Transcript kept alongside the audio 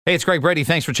Hey, it's Greg Brady.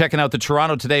 Thanks for checking out the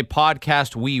Toronto Today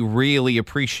podcast. We really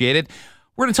appreciate it.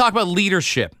 We're going to talk about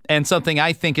leadership and something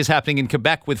I think is happening in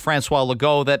Quebec with Francois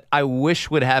Legault that I wish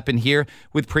would happen here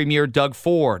with Premier Doug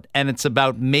Ford. And it's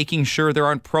about making sure there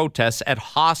aren't protests at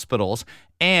hospitals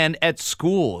and at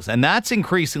schools. And that's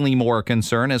increasingly more a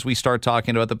concern as we start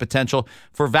talking about the potential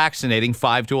for vaccinating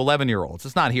 5 to 11-year-olds.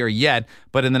 It's not here yet,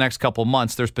 but in the next couple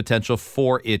months, there's potential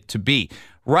for it to be.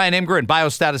 Ryan Imgren,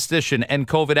 biostatistician and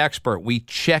COVID expert. We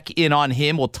check in on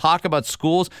him. We'll talk about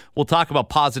schools. We'll talk about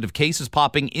positive cases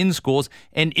popping in schools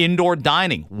and indoor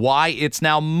dining, why it's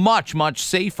now much, much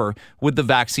safer with the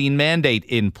vaccine mandate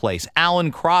in place.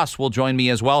 Alan Cross will join me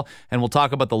as well, and we'll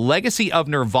talk about the legacy of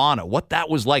Nirvana, what that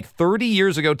was like 30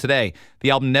 years ago today.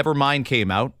 The album Nevermind came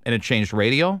out, and it changed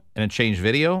radio, and it changed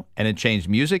video, and it changed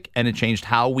music, and it changed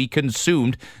how we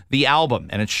consumed the album.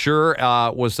 And it sure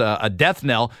was a death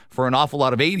knell for an awful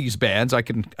lot of 80s bands, I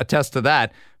can attest to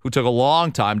that, who took a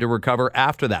long time to recover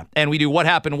after that. And we do What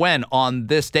Happened When on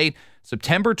this date,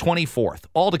 September 24th.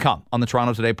 All to come on the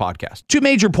Toronto Today podcast. Two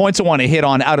major points I want to hit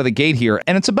on out of the gate here,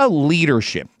 and it's about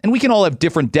leadership. And we can all have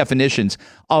different definitions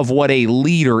of what a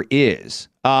leader is.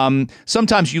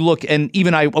 Sometimes you look, and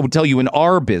even I would tell you in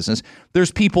our business,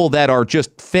 there's people that are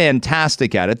just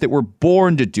fantastic at it, that were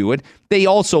born to do it. They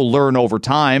also learn over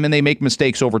time and they make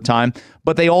mistakes over time,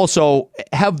 but they also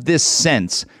have this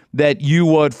sense that you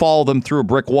would follow them through a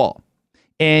brick wall.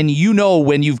 And you know,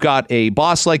 when you've got a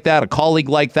boss like that, a colleague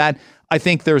like that, I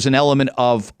think there's an element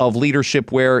of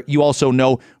leadership where you also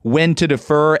know when to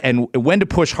defer and when to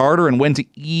push harder and when to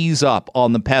ease up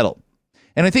on the pedal.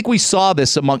 And I think we saw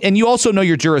this and you also know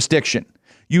your jurisdiction.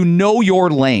 You know your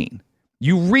lane.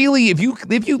 You really, if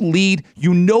you lead,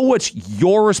 you know what's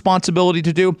your responsibility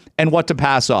to do and what to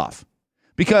pass off.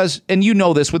 Because, and you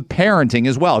know this with parenting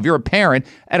as well. If you're a parent,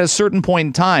 at a certain point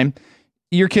in time,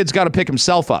 your kid's got to pick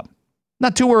himself up.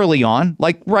 Not too early on,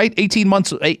 like, right,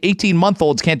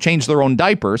 18-month-olds can't change their own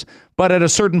diapers, but at a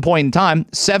certain point in time,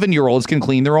 7-year-olds can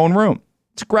clean their own room.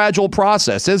 It's a gradual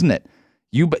process, isn't it?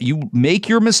 You make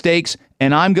your mistakes,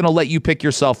 and I'm going to let you pick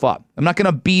yourself up. I'm not going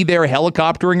to be there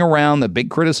helicoptering around, the big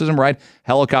criticism, right?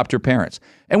 Helicopter parents.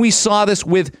 And we saw this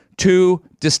with two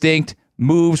distinct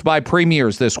moves by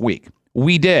premiers this week.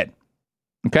 We did.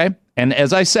 Okay? And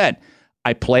as I said,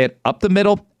 I play it up the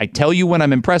middle. I tell you when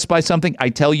I'm impressed by something. I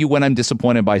tell you when I'm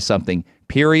disappointed by something.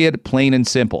 Period. Plain and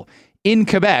simple. In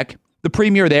Quebec, the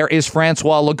premier there is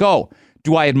Francois Legault.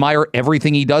 Do I admire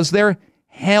everything he does there?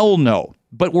 Hell no.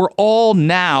 But we're all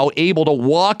now able to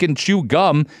walk and chew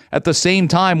gum at the same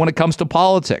time when it comes to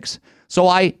politics. So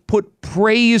I put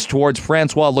praise towards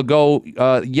Francois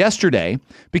Legault yesterday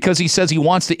because he says he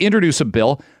wants to introduce a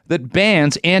bill that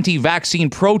bans anti-vaccine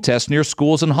protests near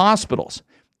schools and hospitals.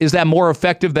 Is that more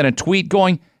effective than a tweet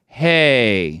going,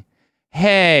 hey,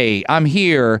 I'm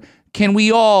here. Can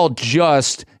we all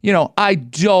just, I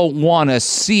don't want to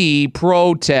see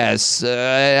protests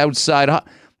outside.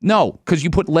 No, because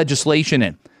you put legislation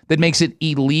in that makes it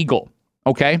illegal,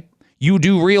 okay? You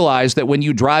do realize that when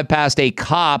you drive past a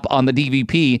cop on the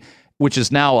DVP, which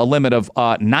is now a limit of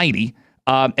 90,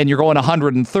 and you're going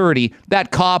 130,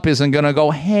 that cop isn't going to go,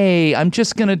 hey, I'm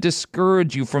just going to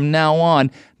discourage you from now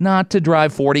on not to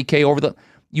drive 40K over the...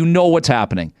 You know what's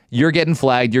happening. You're getting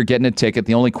flagged. You're getting a ticket.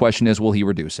 The only question is, will he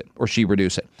reduce it or she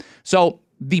reduce it? So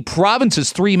the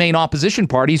province's three main opposition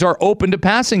parties are open to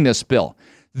passing this bill.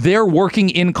 They're working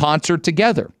in concert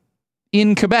together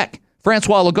in Quebec.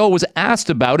 Francois Legault was asked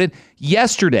about it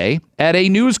yesterday at a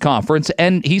news conference,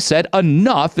 and he said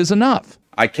enough is enough.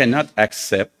 I cannot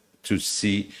accept to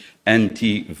see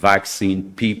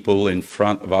anti-vaccine people in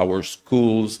front of our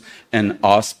schools and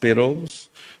hospitals,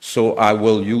 so I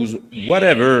will use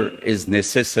whatever is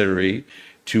necessary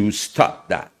to stop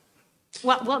that.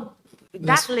 Well,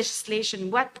 that legislation,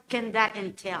 what can that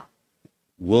entail?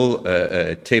 We'll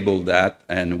table that,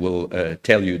 and we'll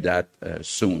tell you that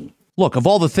soon. Look, of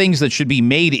all the things that should be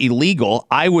made illegal,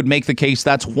 I would make the case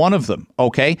that's one of them,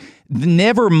 okay?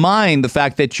 Never mind the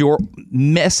fact that you're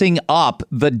messing up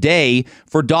the day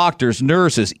for doctors,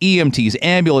 nurses, EMTs,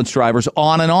 ambulance drivers,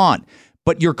 on and on.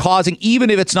 But you're causing, even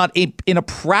if it's not in a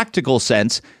practical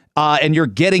sense, and you're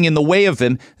getting in the way of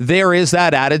them, there is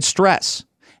that added stress.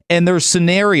 And there's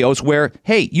scenarios where,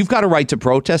 hey, you've got a right to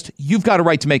protest. You've got a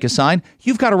right to make a sign.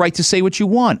 You've got a right to say what you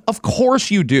want. Of course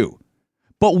you do.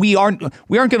 But we aren't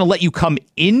going to let you come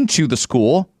into the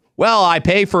school. Well, I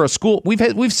pay for a school.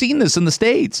 We've seen this in the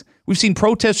States. We've seen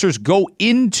protesters go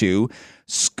into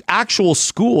actual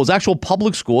schools, actual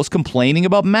public schools, complaining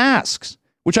about masks,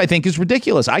 which I think is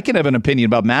ridiculous. I can have an opinion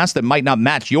about masks that might not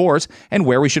match yours, and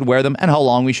where we should wear them, and how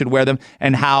long we should wear them,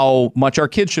 and how much our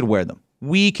kids should wear them.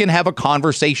 We can have a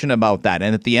conversation about that.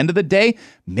 And at the end of the day,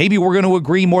 maybe we're going to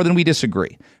agree more than we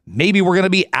disagree. Maybe we're going to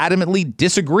be adamantly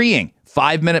disagreeing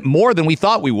 5 minutes more than we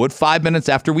thought we would 5 minutes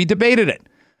after we debated it.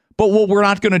 But what we're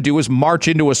not going to do is march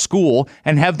into a school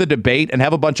and have the debate and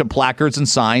have a bunch of placards and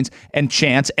signs and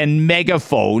chants and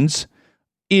megaphones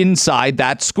inside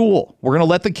that school. We're going to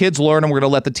let the kids learn and we're going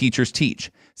to let the teachers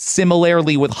teach.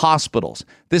 Similarly with hospitals,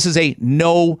 this is a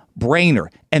no-brainer.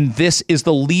 And this is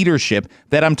the leadership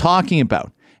that I'm talking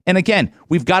about. And again,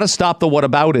 we've got to stop the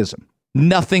whataboutism.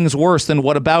 Nothing's worse than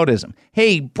whataboutism.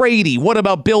 Hey, Brady, what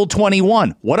about Bill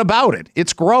 21? What about it?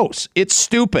 It's gross. It's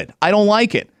stupid. I don't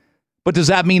like it. But does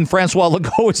that mean Francois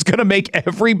Legault is going to make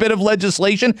every bit of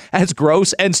legislation as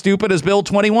gross and stupid as Bill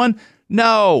 21?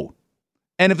 No.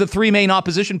 And if the three main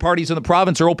opposition parties in the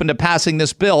province are open to passing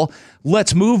this bill,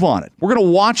 let's move on it. We're going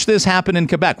to watch this happen in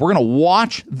Quebec. We're going to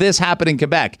watch this happen in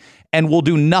Quebec, and we'll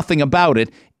do nothing about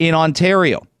it in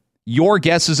Ontario. Your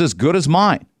guess is as good as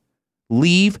mine.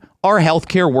 Leave our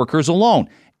healthcare workers alone.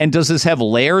 And does this have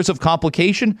layers of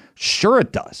complication? Sure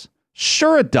it does.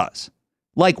 Sure it does.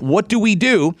 Like, what do we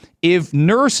do if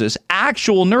nurses,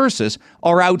 actual nurses,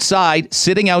 are outside,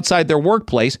 sitting outside their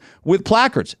workplace with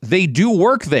placards? They do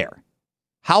work there.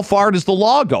 How far does the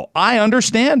law go? I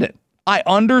understand it. I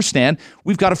understand.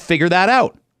 We've got to figure that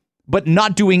out. But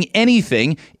not doing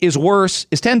anything is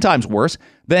 10 times worse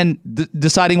than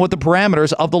deciding what the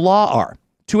parameters of the law are.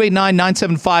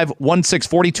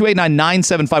 289-975-1640,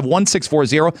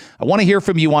 289-975-1640. I want to hear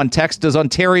from you on text. Does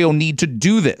Ontario need to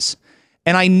do this?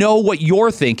 And I know what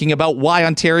you're thinking about why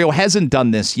Ontario hasn't done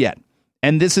this yet.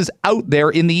 And this is out there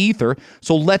in the ether,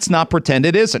 so let's not pretend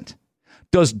it isn't.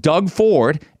 Does Doug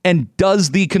Ford and does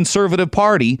the Conservative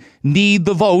Party need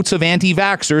the votes of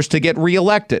anti-vaxxers to get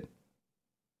reelected?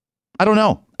 I don't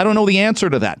know. I don't know the answer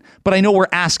to that. But I know we're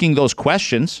asking those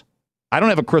questions. I don't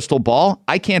have a crystal ball.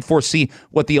 I can't foresee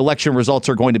what the election results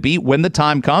are going to be when the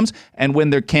time comes and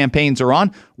when their campaigns are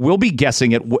on. We'll be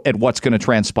guessing at what's going to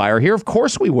transpire here. Of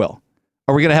course we will.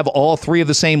 Are we going to have all three of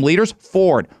the same leaders?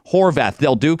 Ford, Horwath,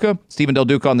 Del Duca. Stephen Del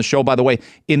Duca on the show, by the way,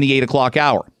 in the 8 o'clock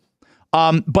hour.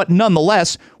 But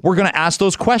nonetheless, we're going to ask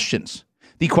those questions.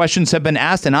 The questions have been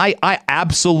asked, and I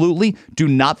absolutely do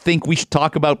not think we should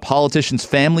talk about politicians'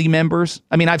 family members.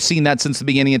 I mean, I've seen that since the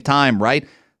beginning of time, right?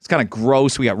 It's kind of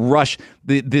gross. We got Rush,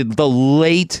 the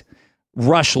late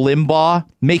Rush Limbaugh,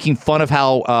 making fun of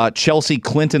how Chelsea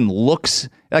Clinton looks.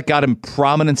 That got him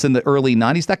prominence in the early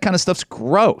 90s. That kind of stuff's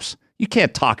gross. You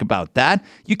can't talk about that.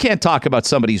 You can't talk about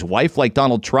somebody's wife like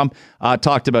Donald Trump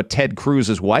talked about Ted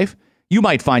Cruz's wife. You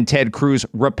might find Ted Cruz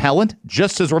repellent,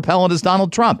 just as repellent as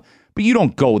Donald Trump, but you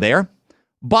don't go there.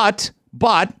 But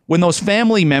when those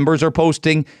family members are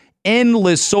posting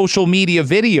endless social media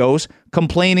videos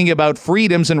complaining about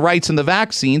freedoms and rights in the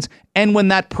vaccines, and when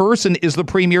that person is the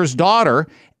premier's daughter,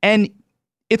 and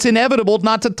it's inevitable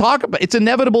not to talk about it. It's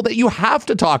inevitable that you have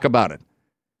to talk about it.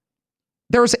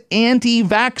 There's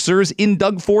anti-vaxxers in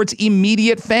Doug Ford's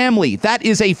immediate family. That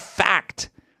is a fact.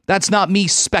 That's not me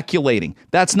speculating.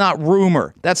 That's not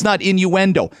rumor. That's not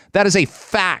innuendo. That is a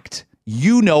fact.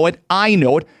 You know it. I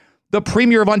know it. The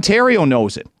Premier of Ontario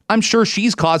knows it. I'm sure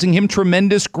she's causing him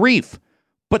tremendous grief.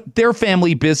 But their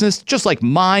family business, just like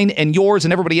mine and yours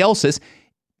and everybody else's,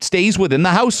 stays within the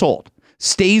household,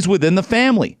 stays within the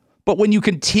family. But when you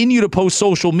continue to post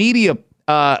social media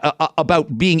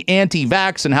about being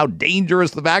anti-vax and how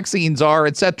dangerous the vaccines are,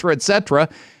 et cetera,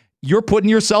 you're putting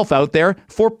yourself out there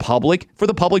for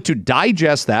the public to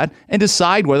digest that and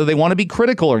decide whether they want to be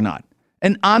critical or not.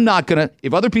 And I'm not going to,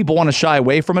 if other people want to shy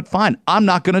away from it, fine. I'm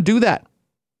not going to do that.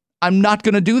 I'm not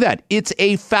going to do that. It's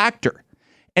a factor.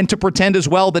 And to pretend as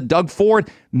well that Doug Ford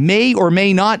may or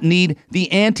may not need the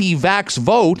anti-vax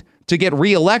vote to get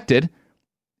reelected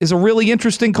is a really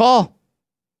interesting call.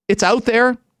 It's out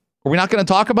there. Are we not going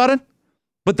to talk about it?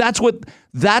 But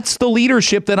that's the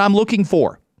leadership that I'm looking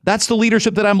for. That's the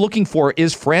leadership that I'm looking for,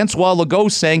 is Francois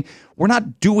Legault saying, we're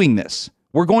not doing this.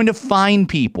 We're going to fine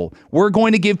people. We're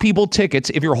going to give people tickets.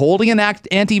 If you're holding an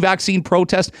anti-vaccine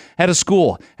protest at a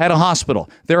school, at a hospital,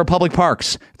 there are public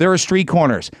parks, there are street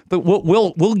corners. But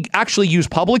we'll actually use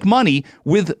public money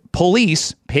with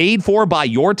police paid for by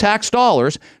your tax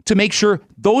dollars to make sure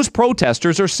those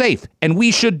protesters are safe. And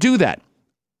we should do that.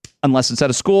 Unless it's at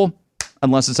a school,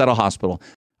 unless it's at a hospital.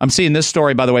 I'm seeing this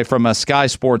story, by the way, from Sky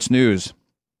Sports News.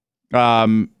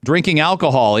 Drinking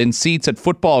alcohol in seats at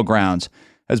football grounds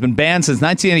has been banned since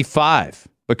 1985,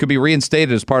 but could be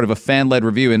reinstated as part of a fan-led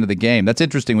review into the game. That's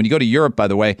interesting. When you go to Europe, by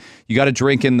the way, you got to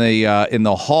drink in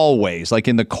the hallways, like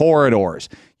in the corridors.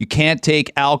 You can't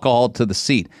take alcohol to the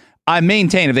seat. I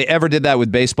maintain if they ever did that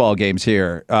with baseball games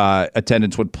here,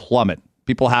 attendance would plummet.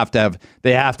 People have to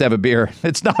have a beer.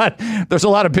 It's not. There's a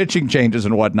lot of pitching changes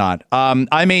and whatnot.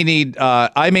 I may need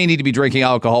to be drinking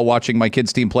alcohol watching my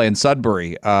kids' team play in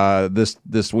Sudbury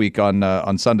this week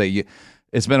on Sunday.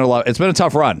 It's been a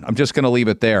tough run. I'm just going to leave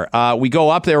it there. We go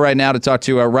up there right now to talk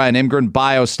to Ryan Imgren,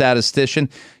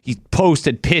 biostatistician. He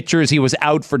posted pictures. He was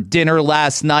out for dinner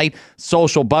last night,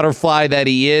 social butterfly that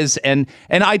he is. And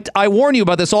I warn you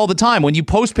about this all the time. When you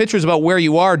post pictures about where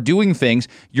you are doing things,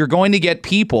 you're going to get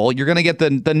people, you're going to get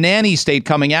the nanny state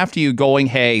coming after you going,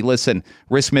 hey, listen,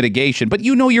 risk mitigation. But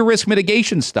you know your risk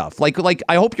mitigation stuff. Like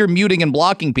I hope you're muting and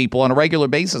blocking people on a regular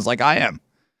basis like I am.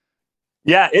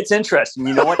 Yeah, it's interesting.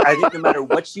 You know what? I think no matter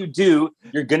what you do,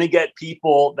 you're going to get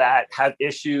people that have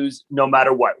issues no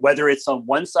matter what, whether it's on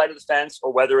one side of the fence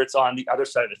or whether it's on the other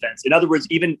side of the fence. In other words,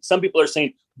 even some people are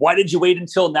saying, why did you wait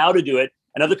until now to do it?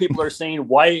 And other people are saying,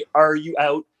 why are you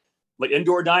out like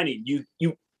indoor dining?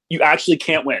 You actually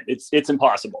can't win. It's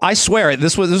impossible. I swear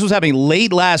this was happening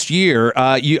late last year.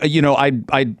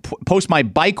 I'd post my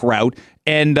bike route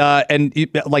and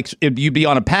you'd be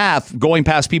on a path going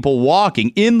past people walking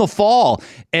in the fall,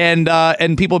 and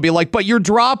people would be like, "But you're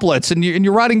droplets and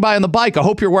you're riding by on the bike. I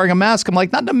hope you're wearing a mask." I'm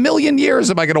like, not in a million years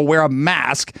am I going to wear a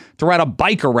mask to ride a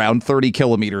bike around 30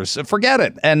 kilometers. Forget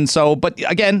it. And so, but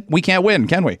again, we can't win,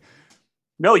 can we?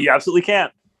 No, you absolutely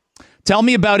can't. Tell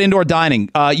me about indoor dining.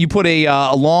 You put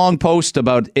a long post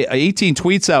about 18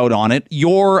 tweets out on it.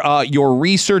 Your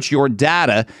research, your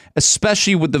data,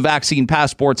 especially with the vaccine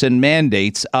passports and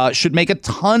mandates, should make a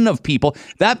ton of people.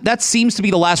 That seems to be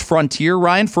the last frontier,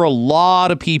 Ryan, for a lot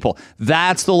of people.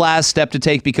 That's the last step to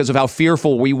take because of how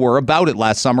fearful we were about it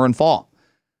last summer and fall.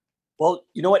 Well,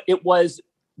 you know what? It was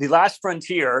the last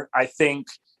frontier, I think,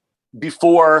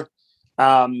 before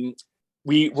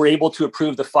we were able to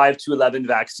approve the 5 to 11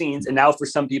 vaccines. And now for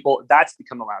some people, that's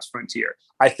become the last frontier.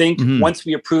 I think once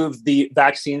we approve the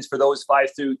vaccines for those 5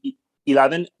 through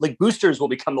 11, like boosters will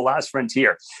become the last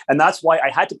frontier. And that's why I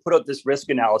had to put out this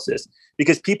risk analysis,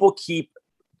 because people keep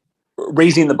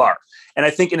raising the bar. And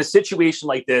I think in a situation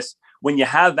like this, when you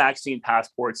have vaccine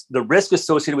passports, the risk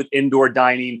associated with indoor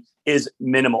dining is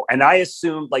minimal. And I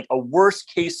assumed like a worst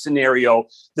case scenario,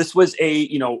 this was a,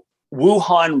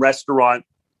 Wuhan restaurant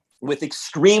with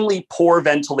extremely poor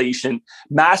ventilation.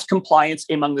 Mask compliance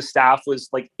among the staff was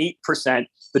like 8%.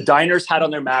 The diners had on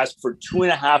their mask for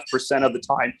 2.5% of the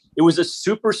time. It was a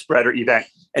super spreader event.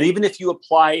 And even if you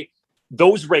apply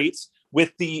those rates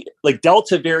with the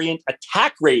Delta variant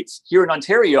attack rates here in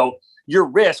Ontario, your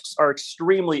risks are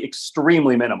extremely,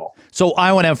 extremely minimal. So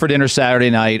I went out for dinner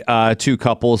Saturday night, 2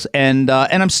 couples, and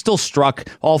I'm still struck,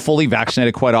 all fully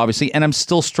vaccinated, quite obviously, and I'm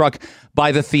still struck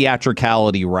by the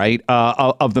theatricality, right,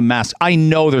 of the mask. I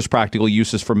know there's practical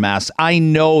uses for masks. I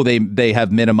know they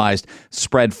have minimized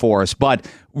spread for us, but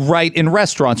right, in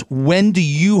restaurants, when do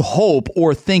you hope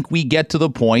or think we get to the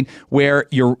point where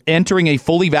you're entering a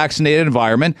fully vaccinated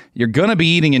environment, you're going to be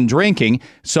eating and drinking,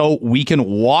 so we can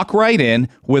walk right in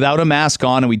without a mask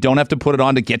on, and we don't have to put it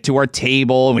on to get to our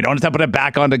table, and we don't have to put it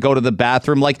back on to go to the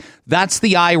bathroom? Like, that's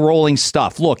the eye-rolling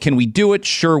stuff. Look, can we do it?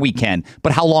 Sure we can.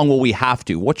 But how long will we have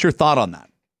to? What's your thought on that?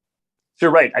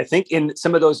 You're right. I think in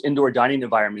some of those indoor dining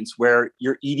environments where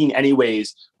you're eating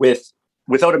anyways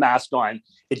without a mask on,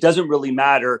 it doesn't really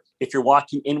matter if you're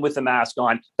walking in with a mask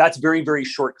on. That's very, very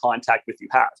short contact with you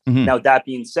have. Mm-hmm. Now, that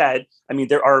being said, I mean,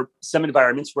 there are some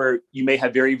environments where you may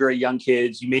have very, very young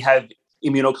kids, you may have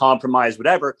immunocompromised,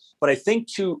 whatever. But I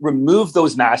think to remove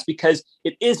those masks, because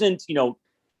it isn't,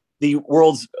 the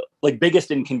world's biggest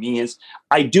inconvenience,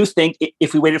 I do think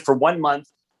if we waited for 1 month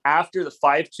after the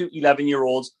 5 to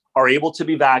 11-year-olds are able to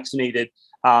be vaccinated,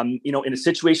 in a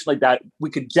situation like that, we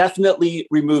could definitely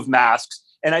remove masks.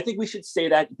 And I think we should say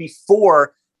that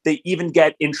before they even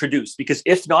get introduced, because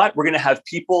if not, we're going to have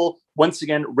people once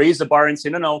again raise the bar and say,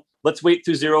 no, let's wait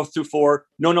through 0 through 4.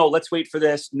 No, let's wait for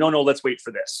this. No, let's wait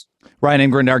for this.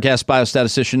 Ryan Imgren, our guest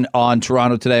biostatistician on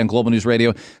Toronto Today on Global News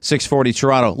Radio 640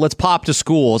 Toronto. Let's pop to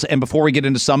schools. And before we get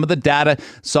into some of the data,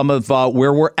 some of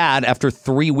where we're at after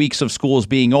 3 weeks of schools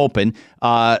being open,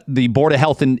 the Board of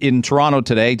Health in Toronto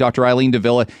today, Dr. Eileen de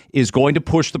Villa, is going to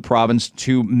push the province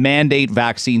to mandate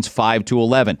vaccines 5 to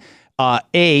 11.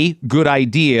 A, good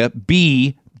idea.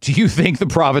 B, do you think the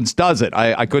province does it?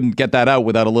 I couldn't get that out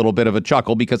without a little bit of a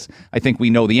chuckle, because I think we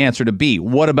know the answer to B.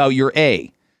 What about your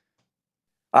A?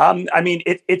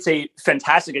 It's a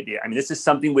fantastic idea. I mean, this is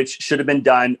something which should have been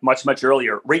done much, much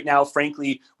earlier. Right now,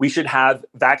 frankly, we should have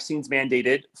vaccines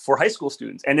mandated for high school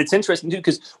students. And it's interesting, too,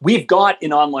 because we've got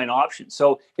an online option.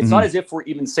 So it's not as if we're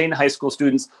even saying to high school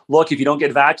students, look, if you don't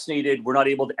get vaccinated, we're not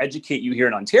able to educate you here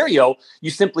in Ontario.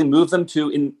 You simply move them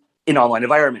to an online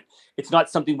environment. It's not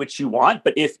something which you want,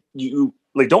 but if you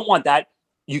don't want that,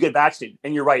 you get vaccinated.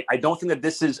 And you're right. I don't think that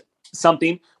this is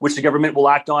something which the government will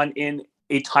act on in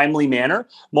a timely manner.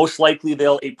 Most likely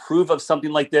they'll approve of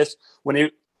something like this when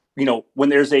when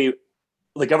there's the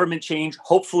government change,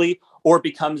 hopefully, or it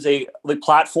becomes the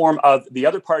platform of the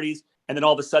other parties. And then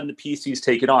all of a sudden the PCs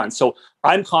take it on. So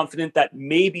I'm confident that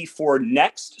maybe for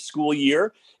next school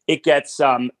year, it gets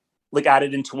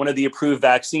added into one of the approved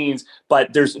vaccines,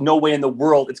 but there's no way in the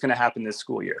world it's going to happen this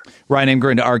school year. Ryan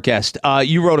Imgren, our guest.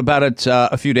 You wrote about it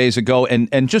a few days ago,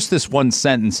 and just this one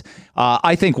sentence,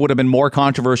 I think would have been more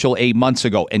controversial 8 months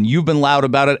ago. And you've been loud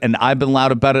about it, and I've been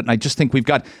loud about it. And I just think we've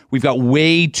got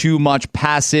way too much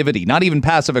passivity, not even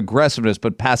passive aggressiveness,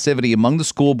 but passivity among the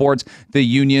school boards, the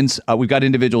unions. We've got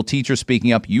individual teachers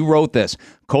speaking up. You wrote this.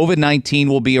 COVID-19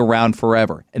 will be around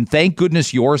forever. And thank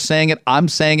goodness you're saying it. I'm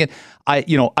saying it.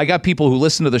 I got people who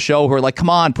listen to the show who are like, come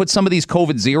on, put some of these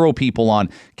COVID zero people on.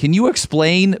 Can you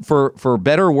explain for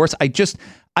better or worse?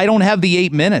 I don't have the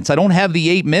 8 minutes. I don't have the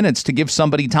 8 minutes to give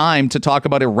somebody time to talk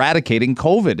about eradicating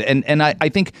COVID. And I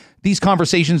think these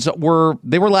conversations were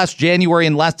last January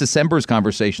and last December's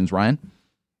conversations, Ryan.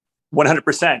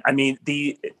 100%. I mean,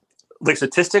 the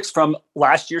statistics from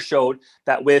last year showed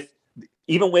that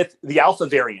even with the Alpha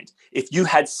variant, if you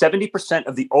had 70%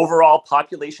 of the overall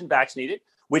population vaccinated,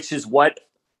 which is what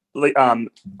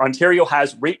Ontario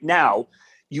has right now,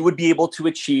 you would be able to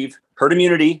achieve herd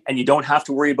immunity and you don't have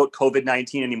to worry about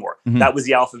COVID-19 anymore. Mm-hmm. That was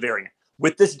the Alpha variant.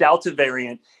 With this Delta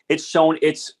variant, it's shown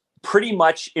it's pretty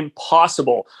much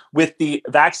impossible with the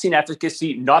vaccine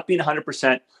efficacy not being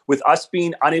 100%, with us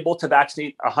being unable to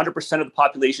vaccinate 100% of the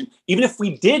population. Even if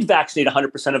we did vaccinate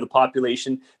 100% of the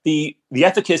population, the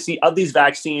efficacy of these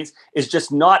vaccines is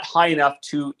just not high enough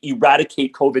to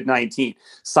eradicate COVID-19.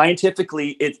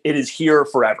 Scientifically, it is here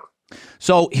forever.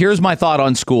 So here's my thought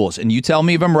on schools, and you tell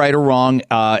me if I'm right or wrong,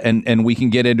 and we can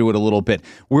get into it a little bit.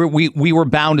 We were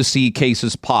bound to see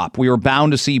cases pop. We were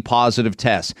bound to see positive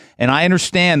tests. And I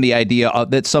understand the idea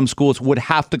that some schools would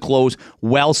have to close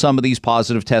while some of these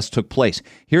positive tests took place.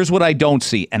 Here's what I don't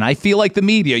see, and I feel like the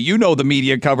media, the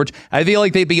media coverage, I feel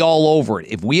like they'd be all over it.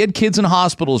 If we had kids in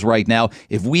hospitals right now,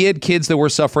 if we had kids that were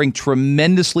suffering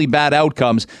tremendously bad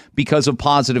outcomes because of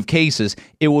positive cases,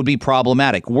 it would be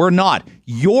problematic. We're not.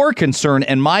 Your concern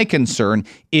and my concern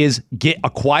is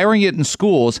acquiring it in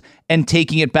schools and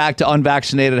taking it back to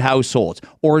unvaccinated households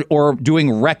or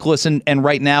doing reckless and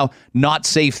right now not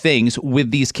safe things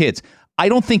with these kids. I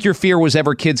don't think your fear was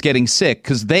ever kids getting sick,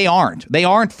 because they aren't. They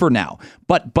aren't for now.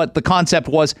 But the concept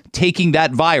was taking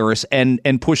that virus and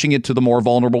pushing it to the more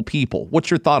vulnerable people. What's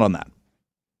your thought on that?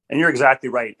 And you're exactly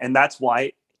right. And that's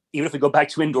why, even if we go back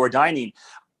to indoor dining,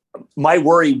 my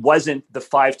worry wasn't the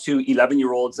 5 to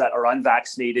 11-year-olds that are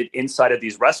unvaccinated inside of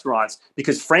these restaurants,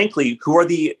 because frankly, who are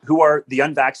the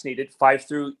unvaccinated 5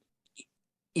 through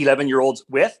 11-year-olds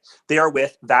with? They are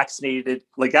with vaccinated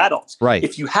adults. Right.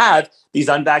 If you have these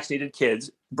unvaccinated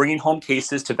kids bringing home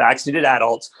cases to vaccinated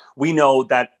adults, we know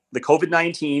that the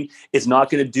COVID-19 is not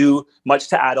going to do much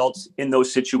to adults in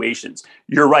those situations.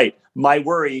 You're right. My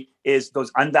worry is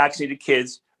those unvaccinated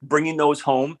kids bringing those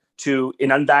home to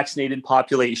an unvaccinated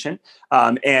population.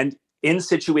 And in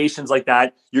situations like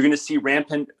that, you're going to see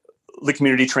rampant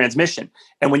community transmission.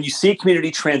 And when you see community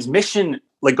transmission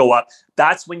go up,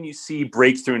 that's when you see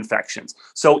breakthrough infections.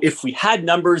 So if we had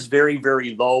numbers very,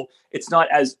 very low, it's not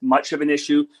as much of an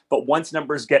issue. But once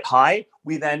numbers get high,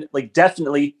 we then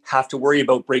definitely have to worry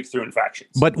about breakthrough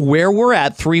infections. But where we're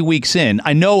at 3 weeks in,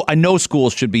 I know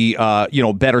schools should be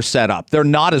better set up. They're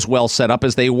not as well set up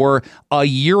as they were a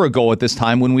year ago at this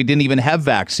time when we didn't even have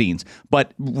vaccines.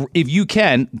 But if you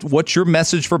can, what's your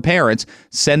message for parents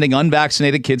sending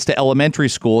unvaccinated kids to elementary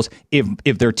schools?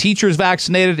 If their teacher's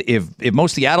vaccinated, if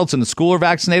most of the adults in the school are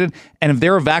vaccinated, and if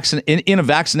they're in a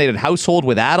vaccinated household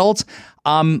with adults,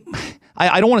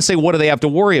 I don't want to say what do they have to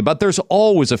worry about. There's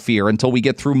always a fear until we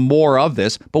get through more of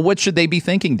this. But what should they be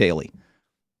thinking daily?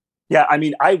 Yeah, I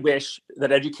mean, I wish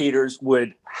that educators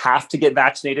would have to get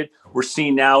vaccinated. We're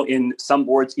seeing now in some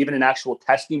boards, even an actual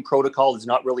testing protocol is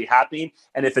not really happening.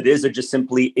 And if it is, they're just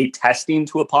simply a testing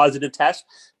to a positive test.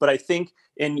 But I think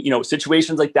in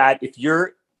situations like that, if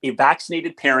you're a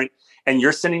vaccinated parent and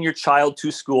you're sending your child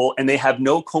to school and they have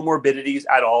no comorbidities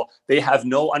at all, they have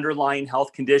no underlying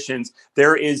health conditions,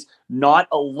 there is not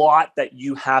a lot that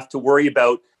you have to worry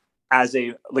about as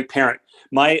a parent.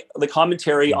 The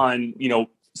commentary on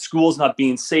schools not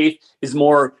being safe is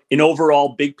more an overall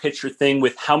big picture thing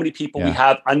with how many people we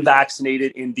have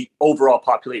unvaccinated in the overall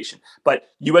population. But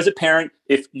you as a parent,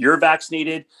 if you're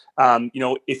vaccinated,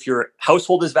 if your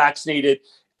household is vaccinated,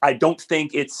 I don't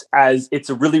think it's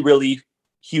a really, really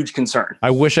huge concern.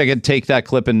 I wish I could take that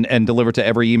clip and deliver it to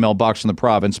every email box in the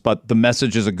province, but the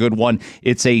message is a good one.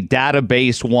 It's a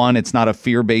data-based one. It's not a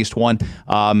fear-based one.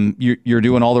 You're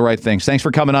doing all the right things. Thanks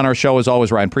for coming on our show as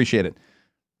always, Ryan. Appreciate it.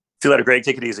 See you later, Greg.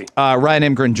 Take it easy. Ryan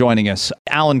Imgren joining us.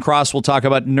 Alan Cross will talk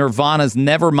about Nirvana's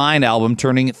Nevermind album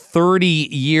turning 30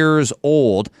 years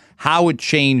old, how it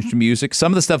changed music.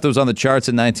 Some of the stuff that was on the charts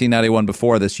in 1991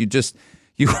 before this, you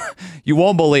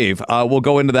won't believe. We'll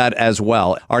go into that as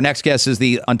well. Our next guest is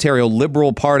the Ontario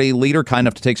Liberal Party leader, kind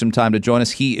enough to take some time to join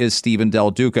us. He is Stephen Del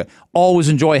Duca. Always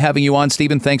enjoy having you on,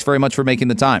 Stephen. Thanks very much for making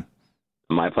the time.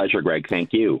 My pleasure, Greg.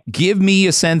 Thank you. Give me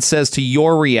a sense as to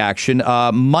your reaction.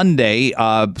 Monday,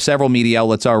 several media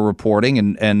outlets are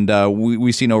reporting, and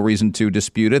we see no reason to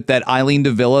dispute it, that Eileen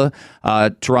de Villa,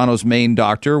 Toronto's main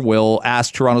doctor, will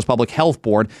ask Toronto's Public Health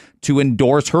Board to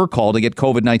endorse her call to get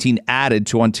COVID-19 added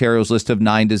to Ontario's list of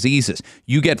 9 diseases.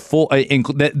 You get full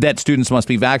that students must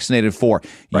be vaccinated for.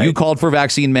 Right. You called for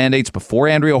vaccine mandates before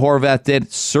Andrea Horwath did,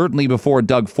 certainly before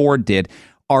Doug Ford did.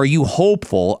 Are you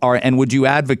hopeful, and would you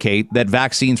advocate that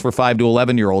vaccines for 5 to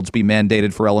 11-year-olds be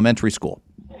mandated for elementary school?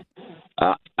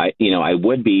 I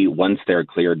would be once they're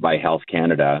cleared by Health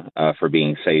Canada for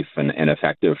being safe and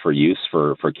effective for use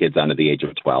for kids under the age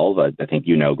of 12. I think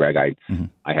Greg,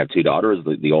 I have 2 daughters.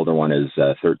 The older one is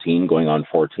 13 going on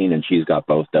 14, and she's got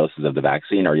both doses of the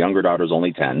vaccine. Our younger daughter's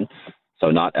only 10,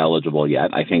 so not eligible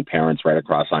yet. I think parents right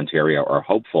across Ontario are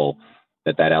hopeful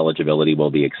that eligibility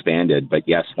will be expanded. But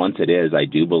yes, once it is, I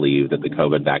do believe that the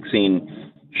COVID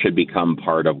vaccine should become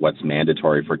part of what's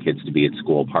mandatory for kids to be at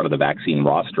school, part of the vaccine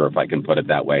roster, if I can put it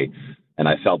that way. And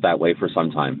I felt that way for some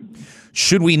time.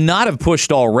 Should we not have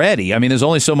pushed already? I mean, there's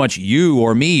only so much you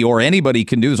or me or anybody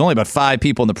can do. There's only about 5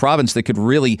 people in the province that could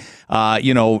really,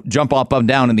 jump up and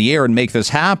down in the air and make this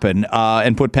happen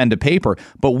and put pen to paper.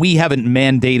 But we haven't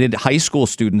mandated high school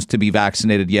students to be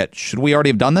vaccinated yet. Should we already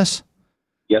have done this?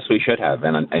 Yes, we should have.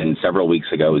 And several weeks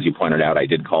ago, as you pointed out, I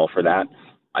did call for that.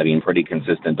 I've been pretty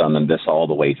consistent on this all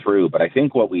the way through. But I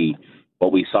think what we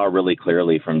saw really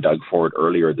clearly from Doug Ford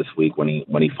earlier this week when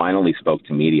he finally spoke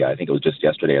to media, I think it was just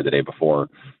yesterday or the day before,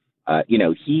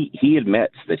 he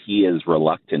admits that he is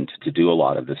reluctant to do a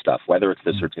lot of this stuff, whether it's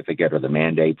the certificate or the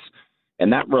mandates.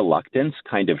 And that reluctance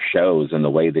kind of shows in the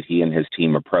way that he and his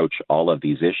team approach all of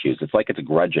these issues. It's like it's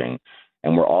grudging.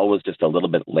 And we're always just a little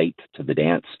bit late to the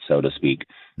dance, so to speak.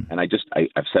 And I've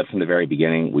said from the very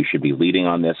beginning, we should be leading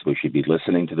on this. We should be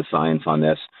listening to the science on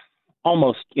this.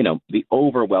 Almost, the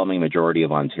overwhelming majority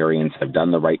of Ontarians have done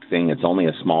the right thing. It's only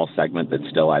a small segment that's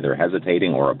still either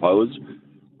hesitating or opposed.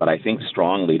 But I think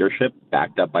strong leadership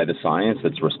backed up by the science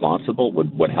that's responsible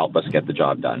would help us get the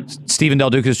job done. Stephen Del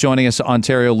Duca is joining us,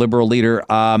 Ontario Liberal leader,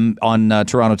 on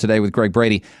Toronto Today with Greg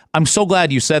Brady. I'm so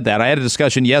glad you said that. I had a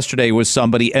discussion yesterday with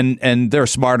somebody, and they're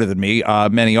smarter than me,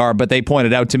 many are, but they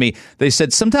pointed out to me, they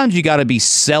said, sometimes you got to be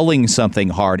selling something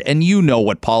hard, and you know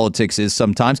what politics is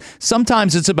sometimes.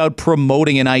 Sometimes it's about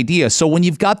promoting an idea. So when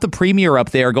you've got the premier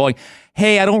up there going,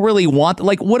 hey, I don't really want,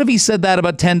 what if he said that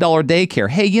about $10 daycare?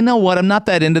 Hey, you know what? I'm not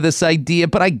that into this idea,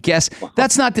 but I guess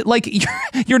that's not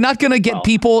you're not going to get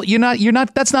people. You're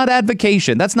not. That's not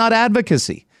advocation. That's not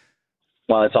advocacy.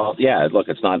 Well, it's all. Yeah, look,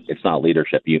 it's not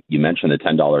leadership. You mentioned the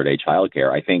 $10 a day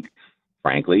childcare. I think,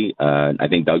 frankly, I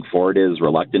think Doug Ford is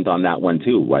reluctant on that one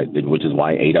too, which is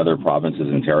why 8 other provinces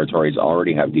and territories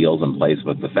already have deals in place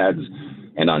with the feds,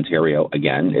 and Ontario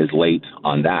again is late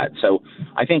on that. So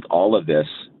I think all of this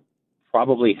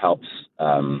probably helps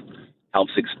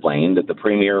explain that the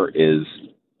premier is,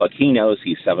 look, he knows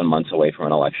he's 7 months away from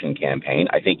an election campaign.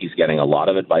 I think he's getting a lot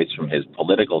of advice from his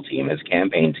political team, his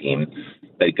campaign team,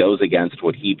 that goes against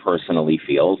what he personally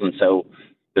feels. And so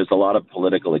there's a lot of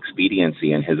political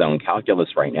expediency in his own calculus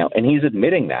right now. And he's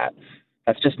admitting that.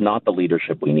 That's just not the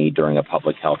leadership we need during a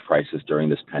public health crisis during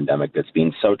this pandemic that's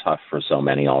been so tough for so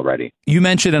many already. You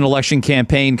mentioned an election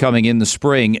campaign coming in the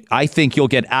spring. I think you'll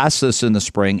get asked this in the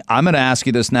spring. I'm going to ask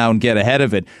you this now and get ahead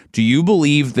of it. Do you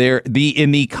believe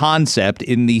in the concept,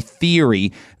 in the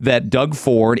theory that Doug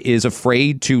Ford is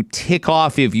afraid to tick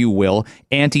off, if you will,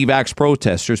 anti-vax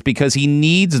protesters because he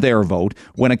needs their vote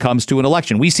when it comes to an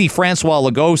election? We see Francois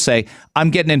Legault say, I'm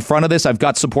getting in front of this. I've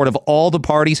got support of all the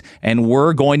parties, and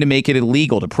we're going to make it illegal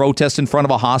to protest in front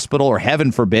of a hospital or,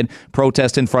 heaven forbid,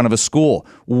 protest in front of a school.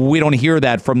 We don't hear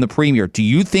that from the premier. Do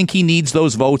you think he needs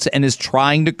those votes and is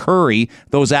trying to curry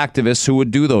those activists who would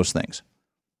do those things?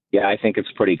 Yeah, I think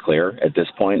it's pretty clear at this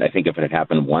point. I think if it had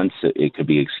happened once, it could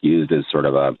be excused as sort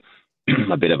of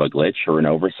a bit of a glitch or an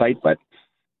oversight. But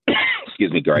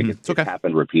excuse me, Greg, it's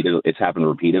happened repeatedly. It's happened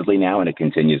repeatedly now, and it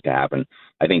continues to happen.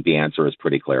 I think the answer is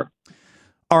pretty clear.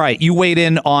 All right, you weighed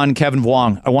in on Kevin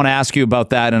Vuong. I want to ask you about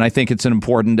that, and I think it's an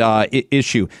important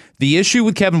issue. The issue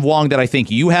with Kevin Vuong that I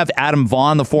think you have Adam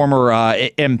Vaughan, the former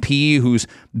MP, who's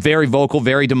very vocal,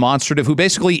 very demonstrative, who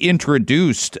basically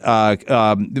introduced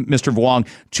Mr. Vuong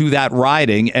to that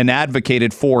riding and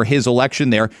advocated for his election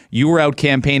there. You were out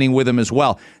campaigning with him as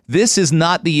well. This is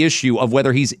not the issue of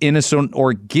whether he's innocent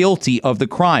or guilty of the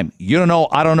crime. You don't know.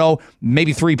 I don't know.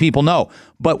 Maybe 3 people know.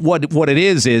 But what it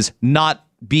is not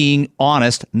being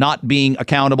honest, not being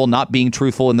accountable, not being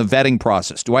truthful in the vetting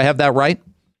process. Do I have that right?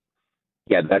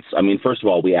 Yeah, first of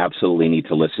all, we absolutely need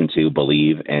to listen to,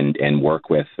 believe, and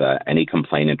work with any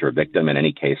complainant or victim in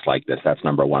any case like this. That's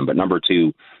number one. But number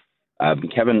two,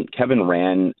 Kevin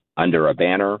ran under a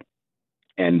banner,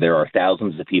 and there are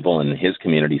thousands of people in his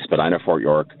community, Spadina, Fort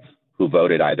York, who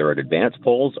voted either at advance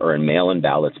polls or in mail-in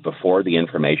ballots before the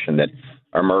information that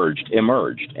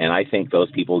emerged. And I think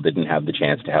those people didn't have the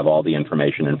chance to have all the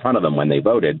information in front of them when they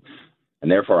voted.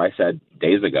 And therefore, I said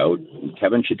days ago,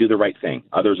 Kevin should do the right thing.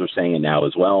 Others are saying it now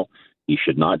as well. He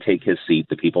should not take his seat.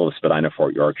 The people of Spadina,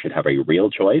 Fort York should have a real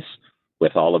choice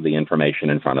with all of the information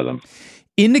in front of them.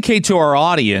 Indicate to our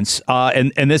audience,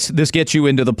 and this gets you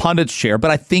into the pundit's chair,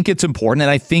 but I think it's important, and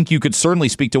I think you could certainly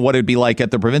speak to what it would be like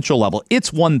at the provincial level.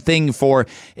 It's one thing for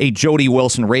a Jody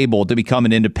Wilson-Raybould to become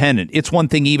an independent. It's one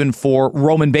thing even for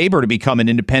Roman Baber to become an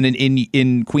independent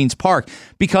in Queen's Park,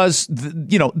 because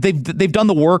they've done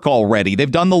the work already. They've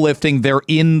done the lifting. They're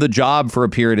in the job for a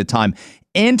period of time.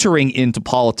 Entering into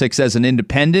politics as an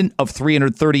independent of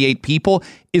 338 people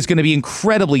is going to be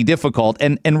incredibly difficult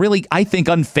and really, I think,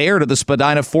 unfair to the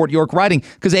Spadina Fort York riding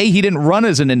because A, he didn't run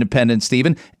as an independent,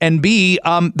 Stephen, and B,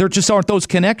 there just aren't those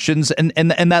connections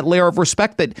and that layer of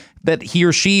respect that he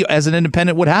or she as an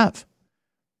independent would have.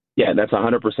 Yeah, that's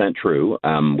 100% true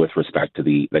with respect to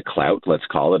the clout, let's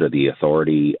call it, or the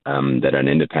authority that an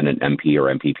independent MP or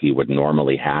MPP would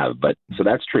normally have. But so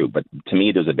that's true. But to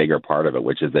me, there's a bigger part of it,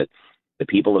 which is that the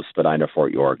people of Spadina,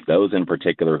 Fort York, those in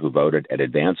particular who voted at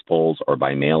advance polls or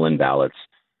by mail-in ballots,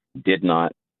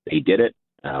 they did it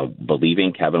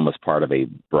believing Kevin was part of a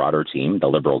broader team, the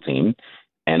Liberal team,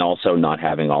 and also not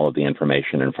having all of the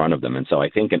information in front of them. And so I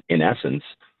think in essence,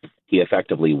 he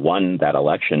effectively won that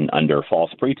election under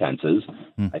false pretenses.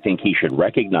 I think he should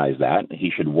recognize that.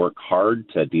 He should work hard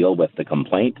to deal with the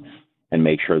complaint and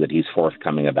make sure that he's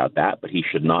forthcoming about that. But he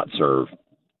should not serve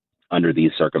under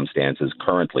these circumstances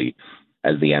currently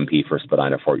as the MP for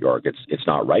Spadina Fort York. It's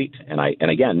not right.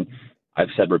 And again, I've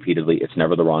said repeatedly, it's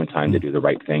never the wrong time to do the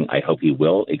right thing. I hope he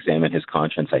will examine his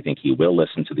conscience. I think he will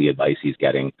listen to the advice he's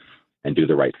getting and do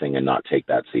the right thing and not take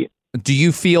that seat. Do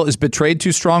you feel, is betrayed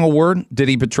too strong a word? Did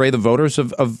he betray the voters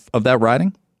of that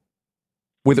riding?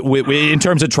 With in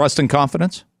terms of trust and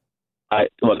confidence? I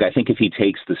think if he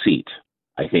takes the seat,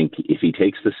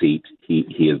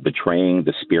 he is betraying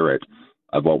the spirit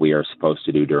of what we are supposed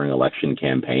to do during election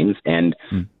campaigns. And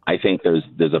I think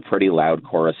there's a pretty loud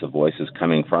chorus of voices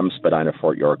coming from Spadina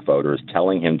Fort York voters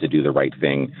telling him to do the right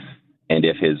thing. And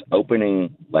if his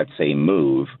opening, let's say,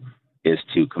 move is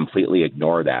to completely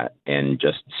ignore that and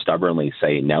just stubbornly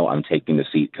say, no, I'm taking the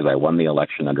seat because I won the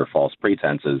election under false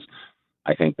pretenses,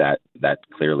 I think that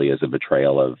clearly is a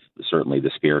betrayal of certainly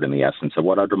the spirit and the essence of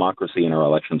what our democracy and our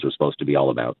elections are supposed to be all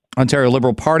about. Ontario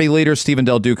Liberal Party leader Stephen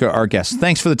Del Duca, our guest.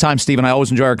 Thanks for the time, Stephen. I always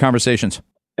enjoy our conversations.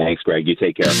 Thanks, Greg. You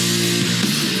take care.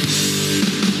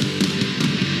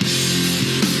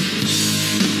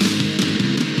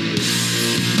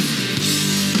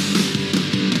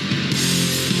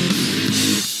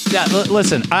 Yeah,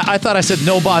 listen, I thought I said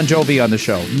no Bon Jovi on the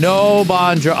show. No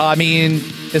Bon Jovi. I mean,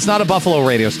 it's not a Buffalo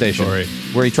radio station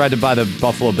where he tried to buy the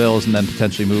Buffalo Bills and then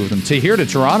potentially move them to here to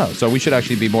Toronto. So we should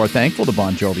actually be more thankful to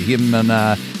Bon Jovi. Him and,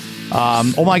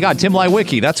 oh my God, Tim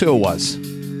Lewicki. That's who it was.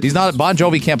 He's not, Bon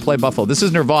Jovi can't play Buffalo. This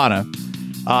is Nirvana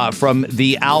from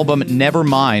the album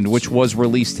Nevermind, which was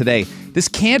released today. This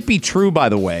can't be true, by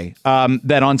the way,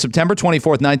 that on September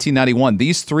 24th, 1991,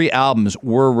 these 3 albums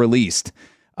were released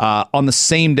on the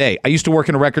same day. I used to work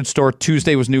in a record store.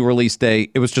 Tuesday was new release day.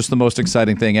 It was just the most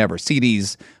exciting thing ever.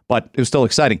 CDs, but it was still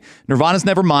exciting. Nirvana's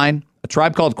Nevermind, A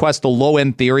Tribe Called Quest, The Low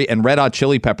End Theory, and Red Hot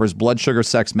Chili Peppers' Blood Sugar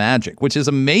Sex Magic, which is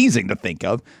amazing to think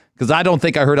of because I don't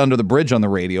think I heard Under the Bridge on the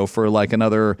radio for like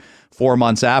another 4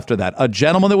 months after that. A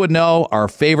gentleman that would know, our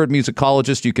favorite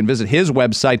musicologist, you can visit his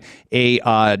website,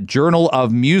 a journal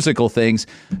of musical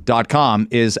things.com,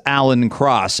 is Alan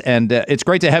Cross. And it's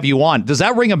great to have you on. Does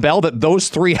that ring a bell that those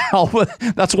 3 albums,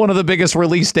 that's one of the biggest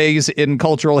release days in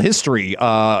cultural history,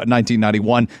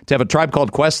 1991, to have A Tribe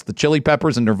Called Quest, the Chili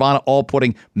Peppers, and Nirvana all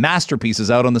putting masterpieces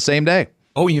out on the same day?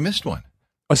 Oh, you missed one.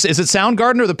 Is it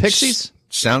Soundgarden or the Pixies?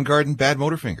 Soundgarden, Bad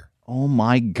Motorfinger. Oh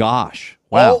my gosh.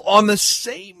 Wow. all on the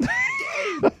same day.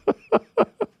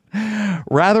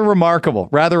 Rather remarkable.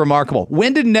 Rather remarkable.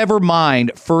 When did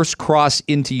Nevermind first cross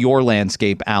into your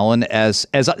landscape, Alan, as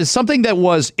something that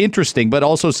was interesting, but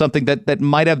also something that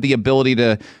might have the ability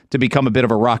to become a bit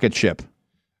of a rocket ship?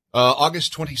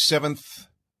 August 27th,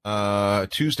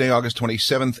 Tuesday, August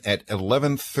 27th at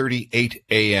 11:38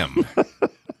 a.m.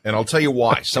 And I'll tell you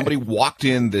why. Somebody walked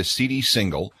in the CD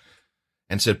single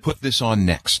and said, "Put this on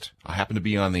next." I happen to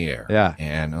be on the air. Yeah.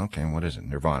 And okay, what is it?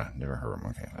 Nirvana. Never heard of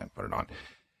them. Okay, I put it on.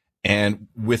 And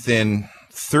within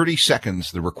 30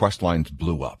 seconds, the request lines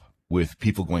blew up with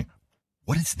people going,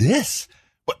 "What is this?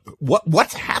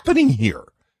 What's happening here?"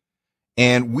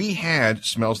 And we had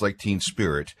Smells Like Teen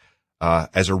Spirit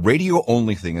as a radio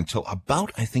only thing until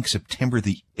about, I think, September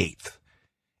the 8th.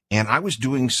 And I was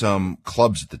doing some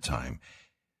clubs at the time.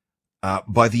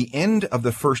 By the end of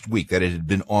the first week that it had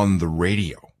been on the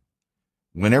radio,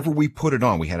 whenever we put it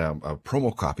on, we had a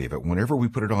promo copy of it. Whenever we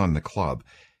put it on in the club,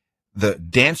 the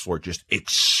dance floor just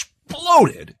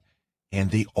exploded,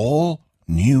 and they all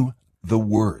knew the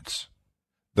words.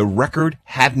 The record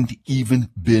hadn't even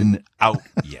been out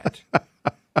yet.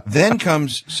 Then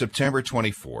comes September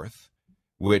 24th,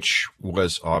 which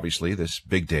was obviously this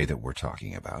big day that we're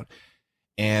talking about.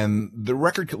 And the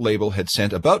record label had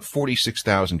sent about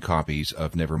 46,000 copies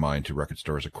of Nevermind to record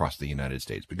stores across the United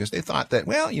States because they thought that,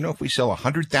 well, if we sell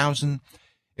 100,000,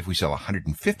 if we sell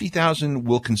 150,000,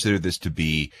 we'll consider this to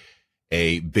be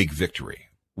a big victory.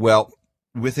 Well,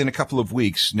 within a couple of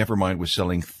weeks, Nevermind was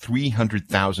selling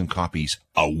 300,000 copies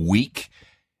a week.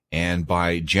 And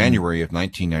by January of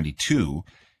 1992,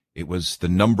 it was the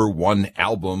number one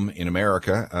album in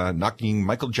America, knocking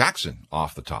Michael Jackson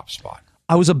off the top spot.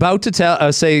 I was about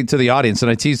to say to the audience,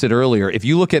 and I teased it earlier, if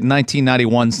you look at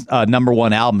 1991's number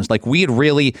one albums, like we'd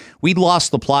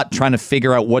lost the plot trying to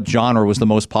figure out what genre was the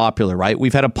most popular, right?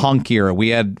 We've had a punk era. We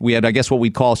had, I guess, what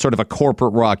we'd call sort of a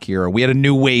corporate rock era. We had a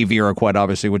new wave era, quite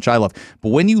obviously, which I love. But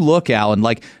when you look, Alan,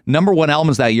 like number one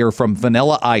albums that year from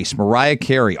Vanilla Ice, Mariah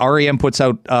Carey, REM puts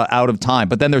out Out of Time,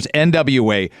 but then there's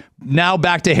NWA, now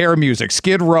back to hair music,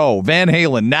 Skid Row, Van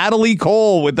Halen, Natalie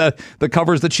Cole with the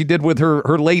covers that she did with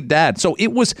her late dad. So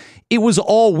it was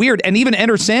all weird. And even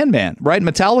Enter Sandman, right?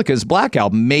 Metallica's Black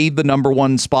Album made the number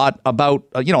one spot about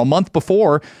a month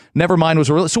before Nevermind was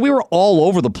released. So we were all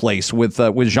over the place with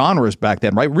genres back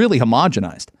then, right? Really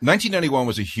homogenized. 1991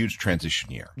 was a huge transition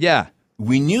year. Yeah.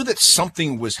 We knew that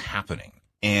something was happening.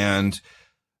 And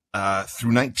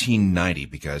through 1990,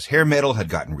 because hair metal had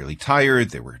gotten really tired.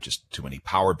 There were just too many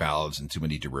power ballads and too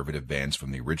many derivative bands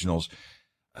from the originals.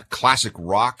 Classic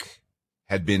rock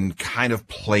had been kind of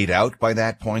played out by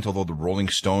that point, although the Rolling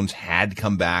Stones had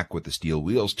come back with the Steel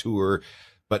Wheels tour.